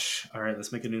gosh. All right,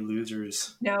 let's make a new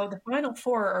losers. Now, the final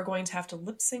 4 are going to have to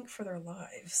lip sync for their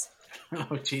lives.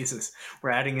 Oh, Jesus.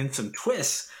 We're adding in some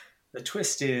twists. The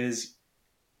twist is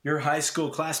your high school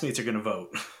classmates are going to vote.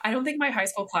 I don't think my high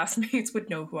school classmates would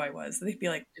know who I was. They'd be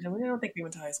like, I don't think we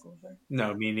went to high school with her.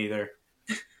 No, me neither.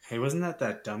 Hey, wasn't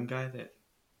that dumb guy that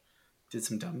did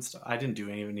some dumb stuff? I didn't do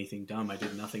anything dumb. I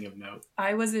did nothing of note.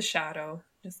 I was a shadow.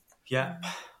 Yeah.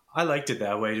 I liked it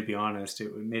that way, to be honest.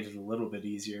 It made it a little bit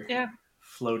easier. Yeah.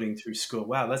 Floating through school.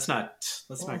 Wow, let's not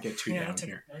get too down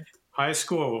here. High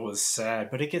school was sad,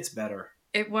 but it gets better.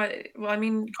 It was. Well, I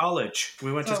mean, college.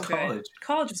 We went to college.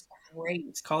 College was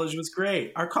great. College was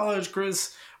great. Our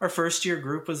our first year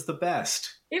group was the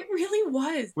best. It really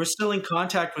was. We're still in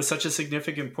contact with such a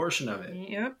significant portion of it.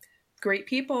 Yep. Great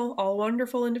people, all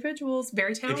wonderful individuals,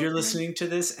 very talented. If you're listening to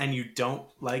this and you don't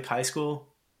like high school,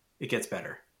 it gets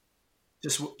better.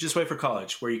 Just wait for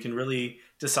college, where you can really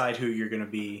decide who you're going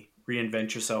to be,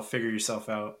 reinvent yourself, figure yourself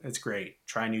out. It's great.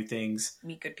 Try new things.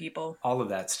 Meet good people. All of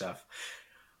that stuff.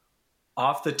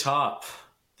 Off the top,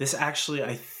 this actually,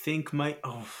 I think, might...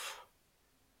 Oh.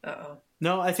 Uh-oh.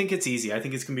 No, I think it's easy. I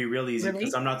think it's going to be real easy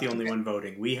because I'm not the only one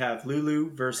voting. We have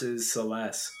Lulu versus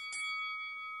Celeste.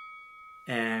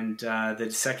 And the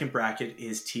second bracket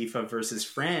is Tifa versus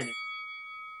Fran.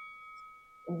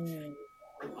 Ooh.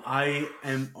 I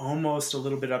am almost a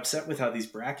little bit upset with how these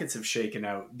brackets have shaken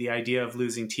out. The idea of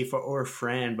losing Tifa or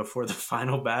Fran before the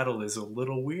final battle is a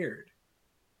little weird.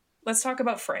 Let's talk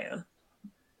about Fran.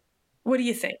 What do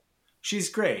you think? She's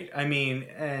great. I mean,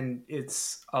 and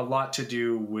it's a lot to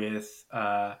do with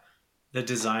the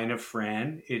design of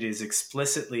Fran. It is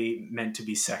explicitly meant to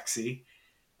be sexy.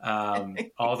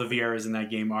 All the Vieras in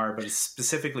that game are, but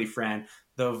specifically Fran.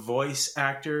 The voice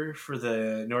actor for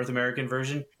the North American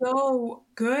version. So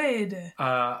good.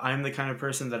 I'm the kind of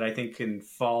person that I think can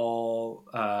fall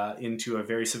into a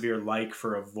very severe like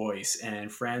for a voice,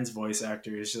 and Fran's voice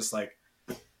actor is just like,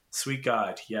 sweet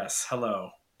God, yes,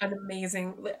 hello. An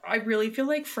amazing. I really feel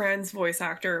like Fran's voice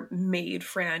actor made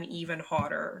Fran even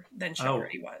hotter than she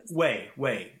already was.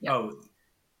 Way. Yeah. Oh,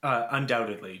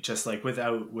 undoubtedly, just like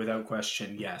without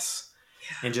question, yes.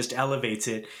 Yeah. And just elevates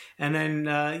it. And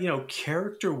then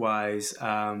character wise,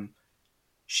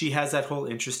 she has that whole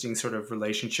interesting sort of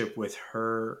relationship with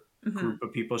her group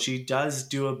of people. She does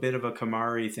do a bit of a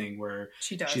Kamari thing where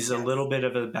she's a little bit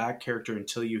of a back character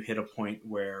until you hit a point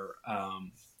where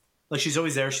like she's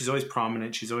always there, she's always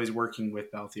prominent, she's always working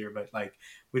with Balthier, but like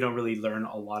we don't really learn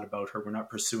a lot about her. We're not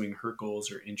pursuing her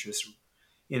goals or interests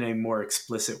in a more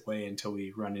explicit way until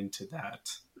we run into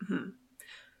that.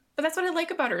 But that's what I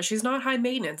like about her. She's not high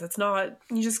maintenance. It's not,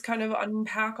 you just kind of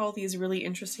unpack all these really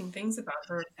interesting things about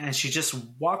her. And she just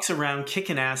walks around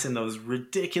kicking ass in those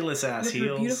ridiculous ass with heels.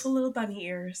 Her beautiful little bunny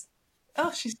ears.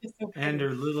 Oh, she's just so pretty. And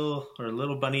her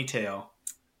little bunny tail.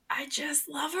 I just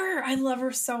love her. I love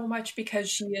her so much because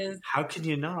she is. How can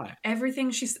you not?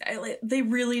 Everything she's. They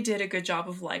really did a good job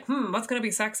of like, what's going to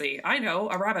be sexy? I know,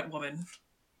 a rabbit woman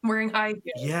wearing high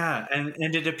heels. Yeah, and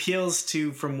it appeals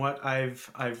to, from what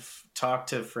I've talked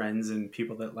to friends and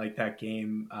people that like that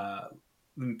game,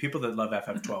 people that love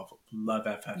FF12 love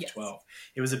FF12. Yes.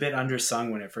 It was a bit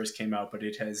undersung when it first came out, but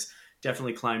it has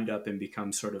definitely climbed up and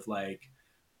become sort of like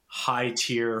high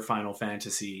tier Final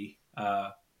Fantasy.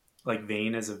 Like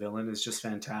Vayne as a villain is just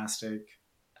fantastic.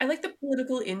 I like the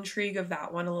political intrigue of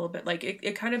that one a little bit. Like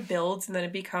it kind of builds and then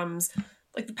it becomes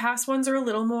like the past ones are a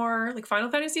little more like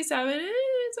Final Fantasy 7.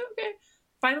 It's okay.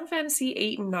 Final Fantasy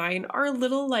 8 and 9 are a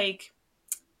little like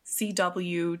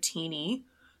CW teeny,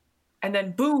 and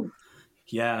then boom.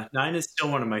 Yeah, 9 is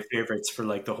still one of my favorites for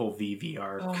like the whole VV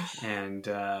arc, and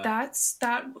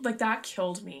that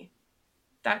killed me.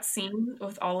 That scene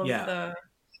with all of the.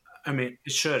 I mean,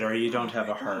 it should, or you don't have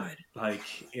a heart. Like,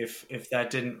 if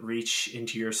that didn't reach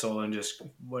into your soul and just,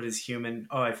 what is human?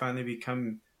 Oh, I finally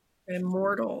become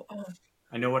immortal. Oh.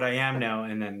 I know what I am now,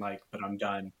 and then like, but I'm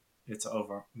done. It's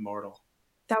over. Immortal.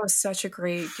 That was such a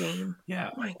great game.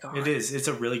 Yeah. Oh my God. It is. It's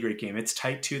a really great game. It's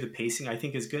tight too. The pacing, I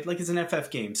think, is good. Like, it's an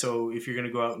FF game, so if you're going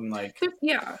to go out and like,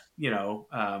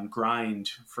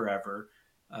 grind forever,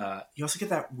 you also get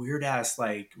that weird ass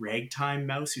like ragtime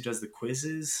mouse who does the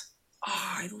quizzes. Oh,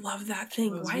 I love that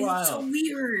thing. Why is it so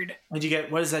weird? And you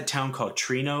get, what is that town called?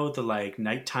 Trino, the like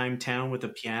nighttime town with the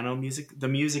piano music. The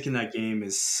music in that game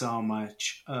is so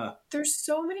much. There's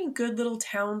so many good little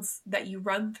towns that you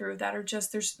run through that are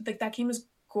just, there's like, that game is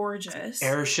gorgeous.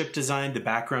 Airship design, the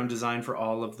background design for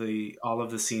all of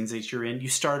the scenes that you're in. You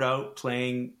start out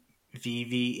playing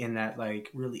Vivi in that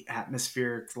like really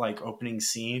atmospheric like opening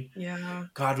scene. Yeah.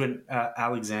 God, when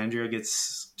Alexandria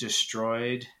gets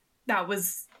destroyed. That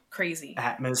was crazy.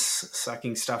 Atmos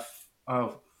sucking stuff.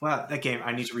 Oh, wow. That game,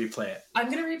 I need to replay it. I'm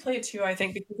going to replay it too, I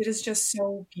think, because it is just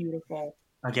so beautiful.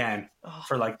 Again,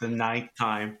 for like the 9th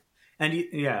time. And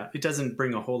yeah, it doesn't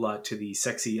bring a whole lot to the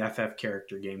sexy FF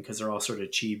character game because they're all sort of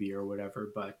chibi or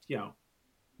whatever, but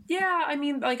Yeah, I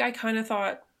mean, like I kind of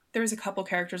thought there was a couple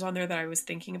characters on there that I was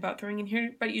thinking about throwing in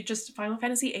here, but Final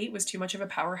Fantasy VIII was too much of a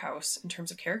powerhouse in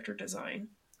terms of character design.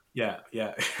 Yeah,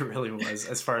 it really was.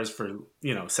 As far as for,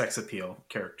 sex appeal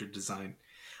character design.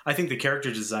 I think the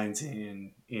character designs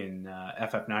in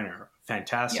FF9 are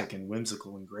fantastic and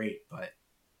whimsical and great, but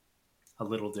a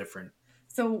little different.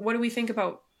 So what do we think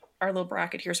about our little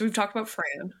bracket here? So we've talked about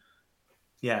Fran.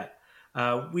 Yeah.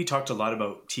 We talked a lot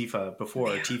about Tifa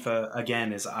before. Yeah. Tifa,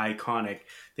 again, is iconic.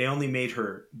 They only made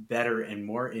her better and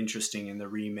more interesting in the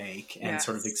remake and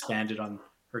sort of expanded on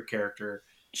her character.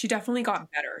 She definitely got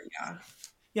better, yeah.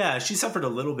 Yeah, she suffered a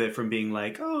little bit from being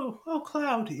like, oh,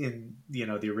 Cloud in,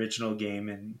 the original game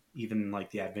and even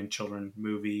like the Advent Children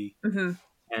movie. Mm-hmm.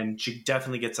 And she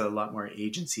definitely gets a lot more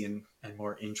agency and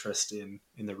more interest in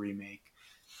the remake.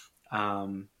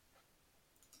 And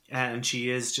she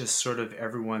is just sort of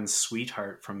everyone's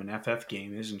sweetheart from an FF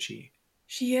game, isn't she?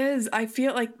 She is. I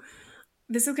feel like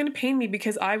this is going to pain me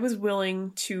because I was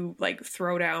willing to like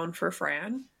throw down for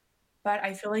Fran, but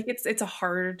I feel like it's a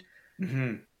hard,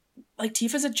 like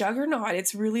Tifa's a juggernaut.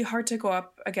 It's really hard to go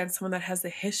up against someone that has the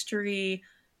history,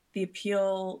 the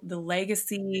appeal, the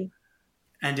legacy.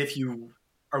 And if you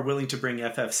are willing to bring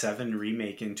FF7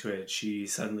 remake into it, she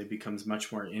suddenly becomes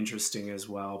much more interesting as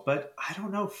well. But I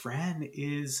don't know. Fran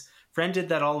did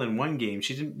that all in one game.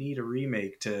 She didn't need a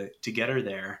remake to get her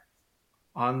there.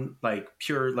 On like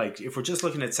pure, like if we're just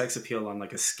looking at sex appeal on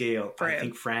like a scale, I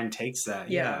think Fran takes that.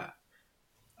 Yeah.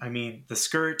 I mean, the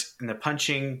skirt and the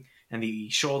punching and the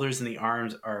shoulders and the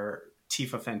arms are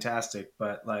Tifa fantastic,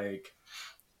 but like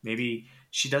maybe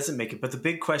she doesn't make it. But the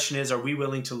big question is, are we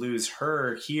willing to lose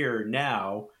her here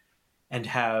now and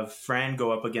have Fran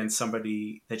go up against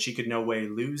somebody that she could no way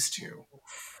lose to?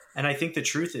 And I think the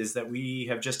truth is that we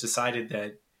have just decided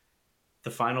that the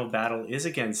final battle is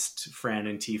against Fran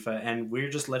and Tifa, and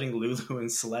we're just letting Lulu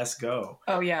and Celeste go.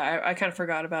 Oh yeah, I kind of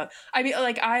forgot about. I mean,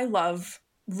 like I love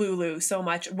Lulu so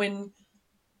much. When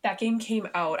that game came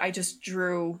out, I just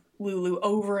drew Lulu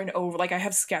over and over. Like I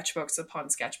have sketchbooks upon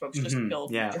sketchbooks just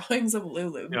filled with drawings of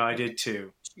Lulu. No, I did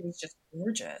too. She was just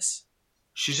gorgeous.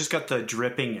 She's just got the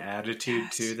dripping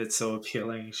attitude too that's so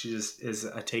appealing. She just is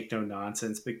a take no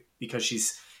nonsense because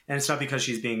she's, and it's not because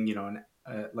she's being, you know,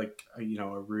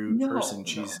 a rude person.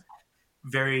 She's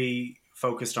very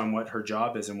focused on what her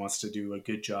job is and wants to do a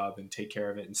good job and take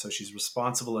care of it. And so she's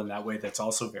responsible in that way. That's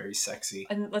also very sexy.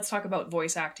 And let's talk about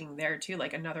voice acting there too.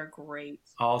 Like another great.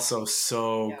 Also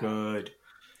so good.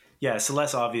 Yeah,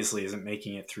 Celeste obviously isn't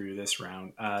making it through this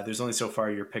round. There's only so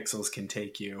far your pixels can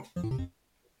take you.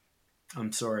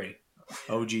 I'm sorry.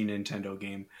 OG Nintendo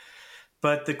game.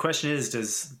 But the question is,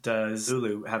 does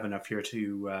Lulu have enough here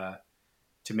to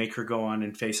make her go on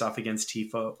and face off against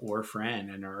Tifa or Fran?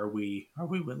 And are we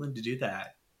willing to do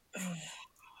that?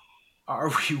 Are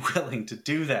we willing to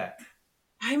do that?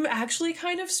 I'm actually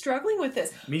kind of struggling with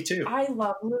this. Me too. I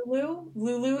love Lulu.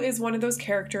 Lulu is one of those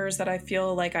characters that I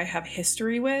feel like I have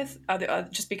history with,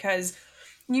 just because,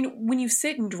 you know, when you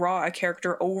sit and draw a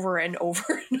character over and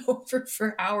over and over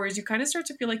for hours, you kind of start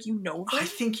to feel like you know them. I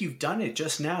think you've done it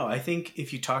just now. I think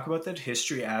if you talk about that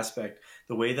history aspect,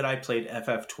 the way that I played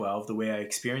FF12, the way I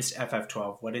experienced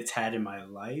FF12, what it's had in my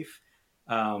life,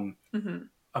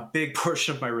 a big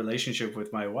portion of my relationship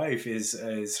with my wife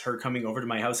is her coming over to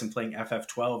my house and playing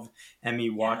FF12 and me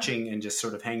watching and just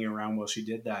sort of hanging around while she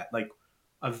did that. Like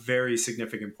a very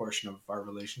significant portion of our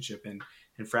relationship, and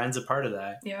Fran's a part of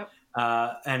that. Yeah.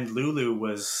 And Lulu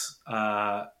was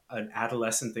an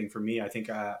adolescent thing for me. I think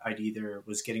I'd either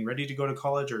was getting ready to go to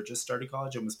college or just started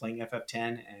college and was playing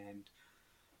FF10, and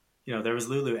you know, there was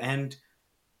Lulu. And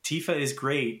Tifa is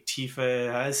great.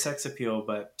 Tifa has sex appeal,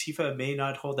 but Tifa may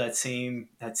not hold that same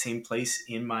place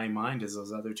in my mind as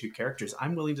those other two characters.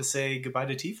 I'm willing to say goodbye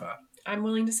to Tifa. I'm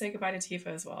willing to say goodbye to Tifa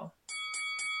as well.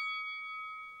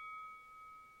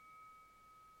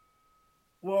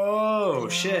 Whoa,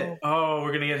 shit. Oh, we're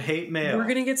going to get hate mail. We're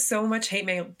going to get so much hate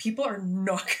mail. People are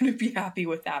not going to be happy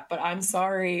with that, but I'm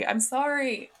sorry. I'm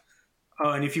sorry. Oh,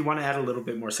 and if you want to add a little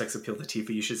bit more sex appeal to Tifa,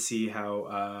 you should see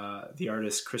how the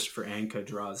artist Christopher Anka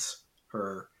draws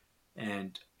her,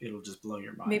 and it'll just blow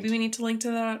your mind. Maybe we need to link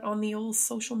to that on the old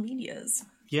social medias.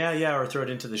 Yeah, or throw it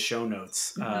into the show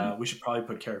notes. We should probably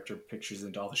put character pictures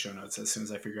into all the show notes as soon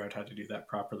as I figure out how to do that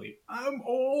properly. I'm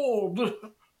old.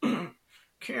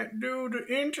 Can't do the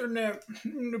internet,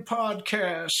 the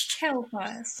podcast. Help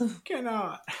us.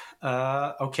 Cannot.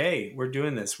 Okay, we're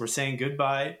doing this. We're saying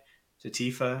goodbye to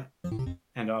Tifa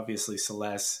and obviously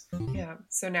Celeste. Yeah,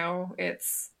 so now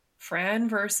it's Fran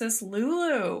versus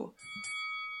Lulu.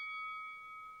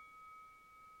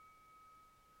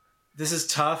 This is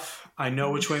tough. I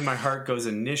know which way my heart goes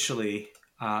initially.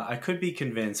 I could be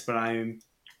convinced, but I'm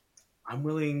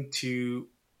willing to,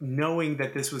 knowing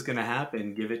that this was going to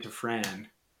happen, give it to Fran.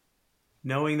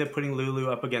 Knowing that putting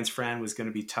Lulu up against Fran was going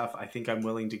to be tough, I think I'm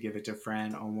willing to give it to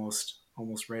Fran almost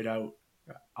right out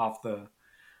off the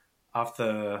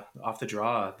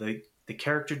draw. The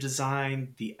character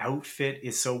design, the outfit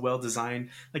is so well designed.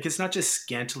 Like, it's not just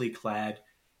scantily clad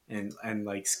and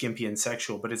like skimpy and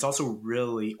sexual, but it's also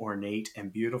really ornate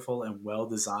and beautiful and well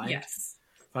designed. Yes.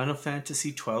 Final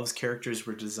Fantasy XII's characters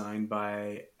were designed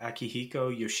by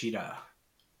Akihiko Yoshida,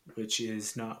 which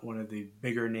is not one of the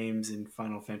bigger names in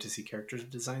Final Fantasy character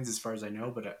designs as far as I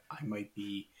know, but I might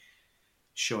be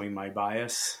showing my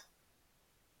bias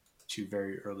to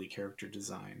very early character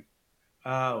design.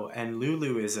 Oh, and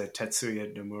Lulu is a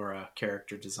Tetsuya Nomura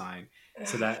character design.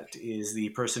 So that is the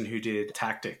person who did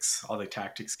Tactics, all the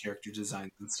Tactics character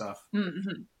designs and stuff.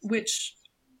 Mm-hmm. Which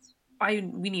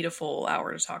we need a full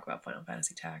hour to talk about Final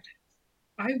Fantasy Tactics.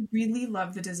 I really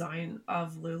love the design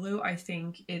of Lulu. I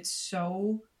think it's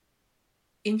so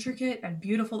intricate and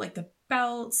beautiful, like the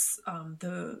belts,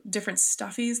 the different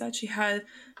stuffies that she had.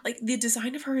 Like the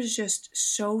design of her is just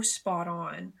so spot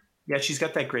on. Yeah, she's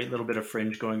got that great little bit of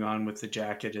fringe going on with the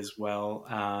jacket as well.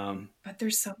 But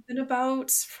there's something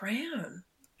about Fran.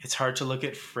 It's hard to look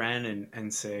at Fran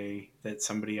and say that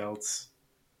somebody else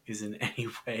is in any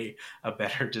way a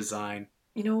better design.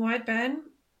 You know what, Ben?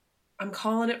 I'm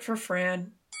calling it for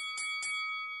Fran.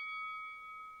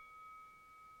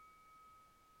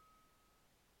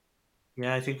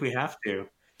 Yeah, I think we have to.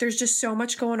 There's just so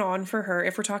much going on for her.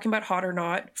 If we're talking about hot or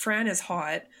not, Fran is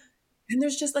hot. And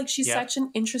there's just like, she's such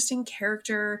an interesting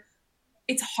character.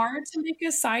 It's hard to make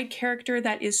a side character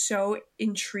that is so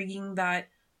intriguing that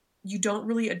you don't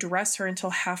really address her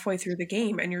until halfway through the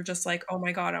game. And you're just like, oh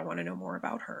my God, I want to know more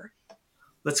about her.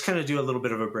 Let's kind of do a little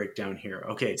bit of a breakdown here.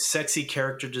 Okay, sexy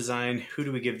character design. Who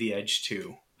do we give the edge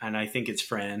to? And I think it's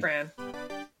Fran.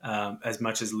 As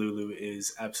much as Lulu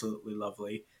is absolutely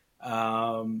lovely.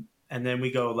 And then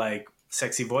we go like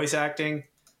sexy voice acting.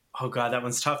 Oh God, that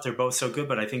one's tough. They're both so good,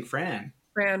 but I think Fran.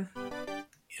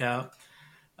 Yeah.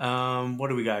 What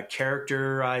do we got?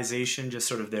 Characterization, just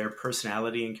sort of their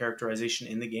personality and characterization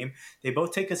in the game. They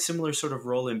both take a similar sort of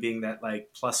role in being that like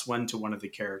 +1 to one of the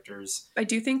characters. I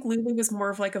do think Lulu was more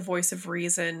of like a voice of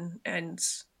reason and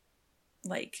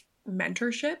like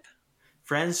mentorship.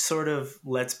 Fran sort of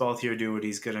lets Balthier do what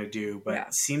he's going to do,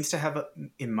 but seems to have,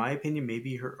 in my opinion,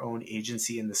 maybe her own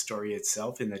agency in the story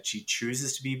itself, in that she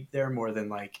chooses to be there more than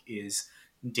like is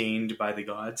deigned by the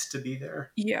gods to be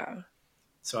there. Yeah.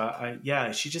 So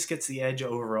she just gets the edge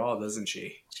overall, doesn't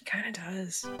she? She kind of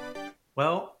does.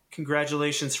 Well,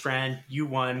 congratulations, Fran. You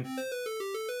won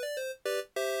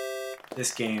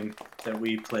this game that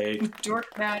we played.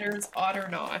 Dork Matters, odd or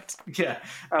not. Yeah.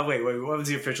 Wait. What was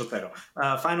the official title?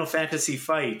 Final Fantasy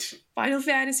Fight. Final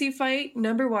Fantasy Fight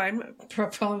number 1.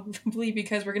 Probably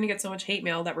because we're going to get so much hate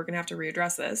mail that we're going to have to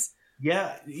readdress this.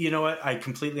 Yeah, you know what? I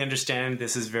completely understand.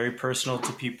 This is very personal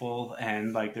to people,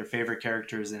 and like their favorite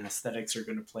characters and aesthetics are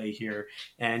going to play here.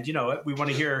 And you know what? We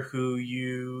want to hear who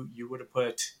you would have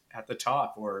put at the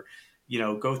top, or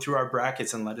go through our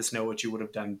brackets and let us know what you would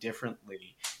have done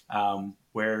differently,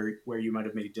 where you might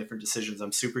have made different decisions.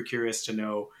 I'm super curious to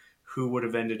know who would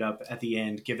have ended up at the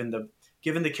end, given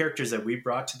the characters that we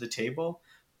brought to the table.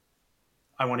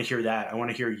 I want to hear that. I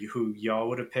want to hear who y'all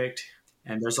would have picked.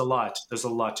 And there's a lot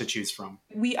to choose from.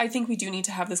 I think we do need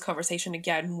to have this conversation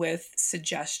again with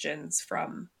suggestions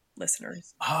from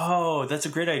listeners. Oh, that's a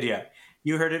great idea.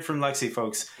 You heard it from Lexi,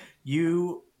 folks.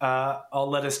 You all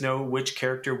let us know which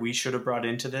character we should have brought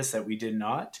into this that we did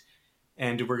not.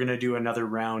 And we're going to do another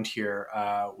round here,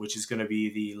 which is going to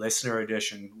be the listener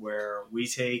edition, where we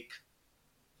take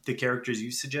the characters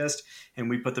you suggest and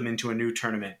we put them into a new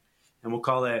tournament. And we'll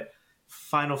call it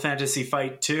Final Fantasy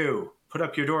Fight 2. Put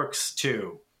Up Your Dorks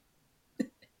 2.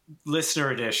 Listener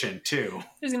edition 2.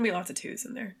 There's going to be lots of 2s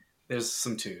in there. There's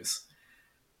some 2s.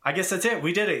 I guess that's it.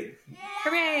 We did it.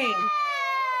 Hooray!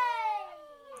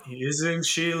 Isn't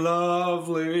she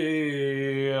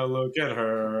lovely? Look at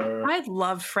her. I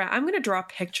love Fran. I'm going to draw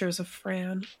pictures of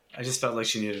Fran. I just felt like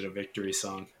she needed a victory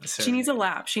song. She needs a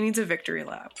lap. She needs a victory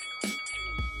lap.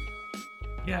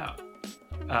 Yeah.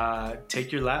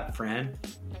 Take your lap, Fran.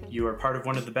 You are part of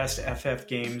one of the best FF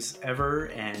games ever,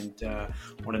 and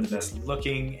one of the best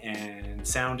looking and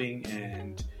sounding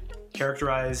and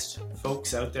characterized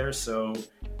folks out there. So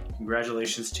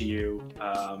congratulations to you.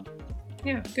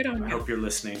 Yeah, good on you. I hope you're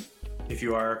listening. If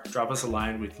you are, drop us a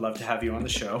line. We'd love to have you on the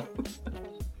show.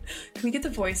 Can we get the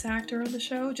voice actor on the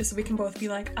show just so we can both be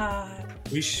like,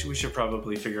 We should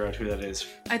probably figure out who that is.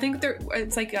 I think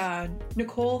it's like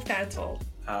Nicole Fantel.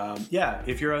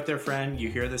 If you're out there, friend, you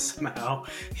hear this somehow,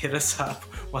 hit us up.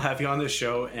 We'll have you on the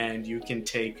show, and you can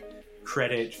take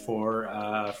credit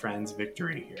for Fran's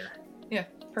victory here. Yeah,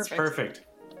 perfect. It's perfect.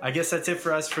 I guess that's it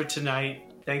for us for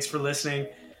tonight. Thanks for listening.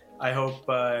 I hope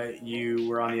you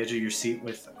were on the edge of your seat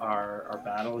with our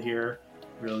battle here.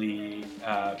 Really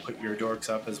put your dorks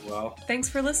up as well. Thanks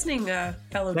for listening,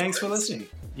 fellow Thanks dorks. for listening.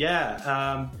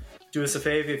 Yeah. Do us a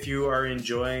favor, if you are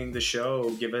enjoying the show,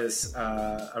 give us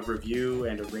a review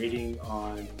and a rating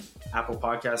on Apple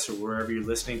Podcasts or wherever you're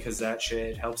listening, because that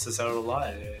shit helps us out a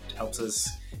lot. It helps us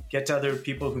get to other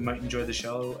people who might enjoy the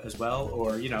show as well,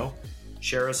 or,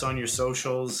 share us on your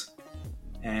socials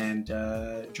and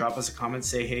drop us a comment,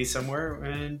 say hey somewhere,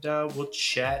 and we'll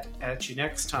chat at you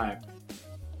next time.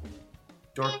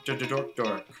 Dork, dork, dork,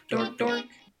 dork, dork, dork.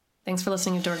 Thanks for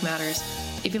listening to Dork Matters.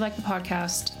 If you like the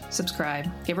podcast, subscribe,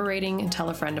 give a rating, and tell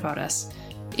a friend about us.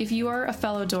 If you are a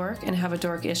fellow dork and have a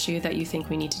dork issue that you think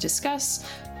we need to discuss,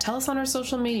 tell us on our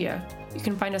social media. You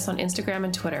can find us on Instagram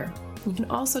and Twitter. You can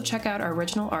also check out our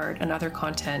original art and other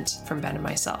content from Ben and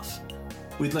myself.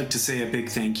 We'd like to say a big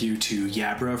thank you to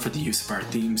Yabra for the use of our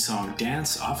theme song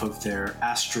Dance off of their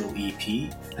Astral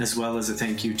EP, as well as a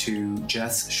thank you to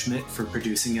Jess Schmidt for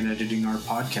producing and editing our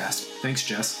podcast. Thanks,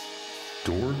 Jess.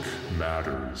 Dork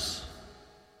Matters.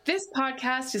 This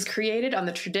podcast is created on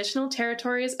the traditional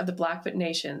territories of the Blackfoot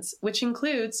Nations, which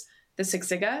includes the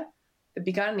Siksika, the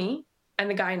Piikani, and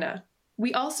the Kainai.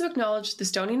 We also acknowledge the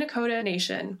Stoney Nakoda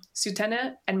Nation,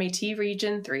 Tsuut'ina, and Métis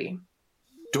Region 3.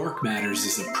 Dork Matters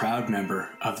is a proud member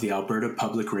of the Alberta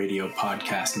Public Radio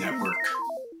Podcast Network.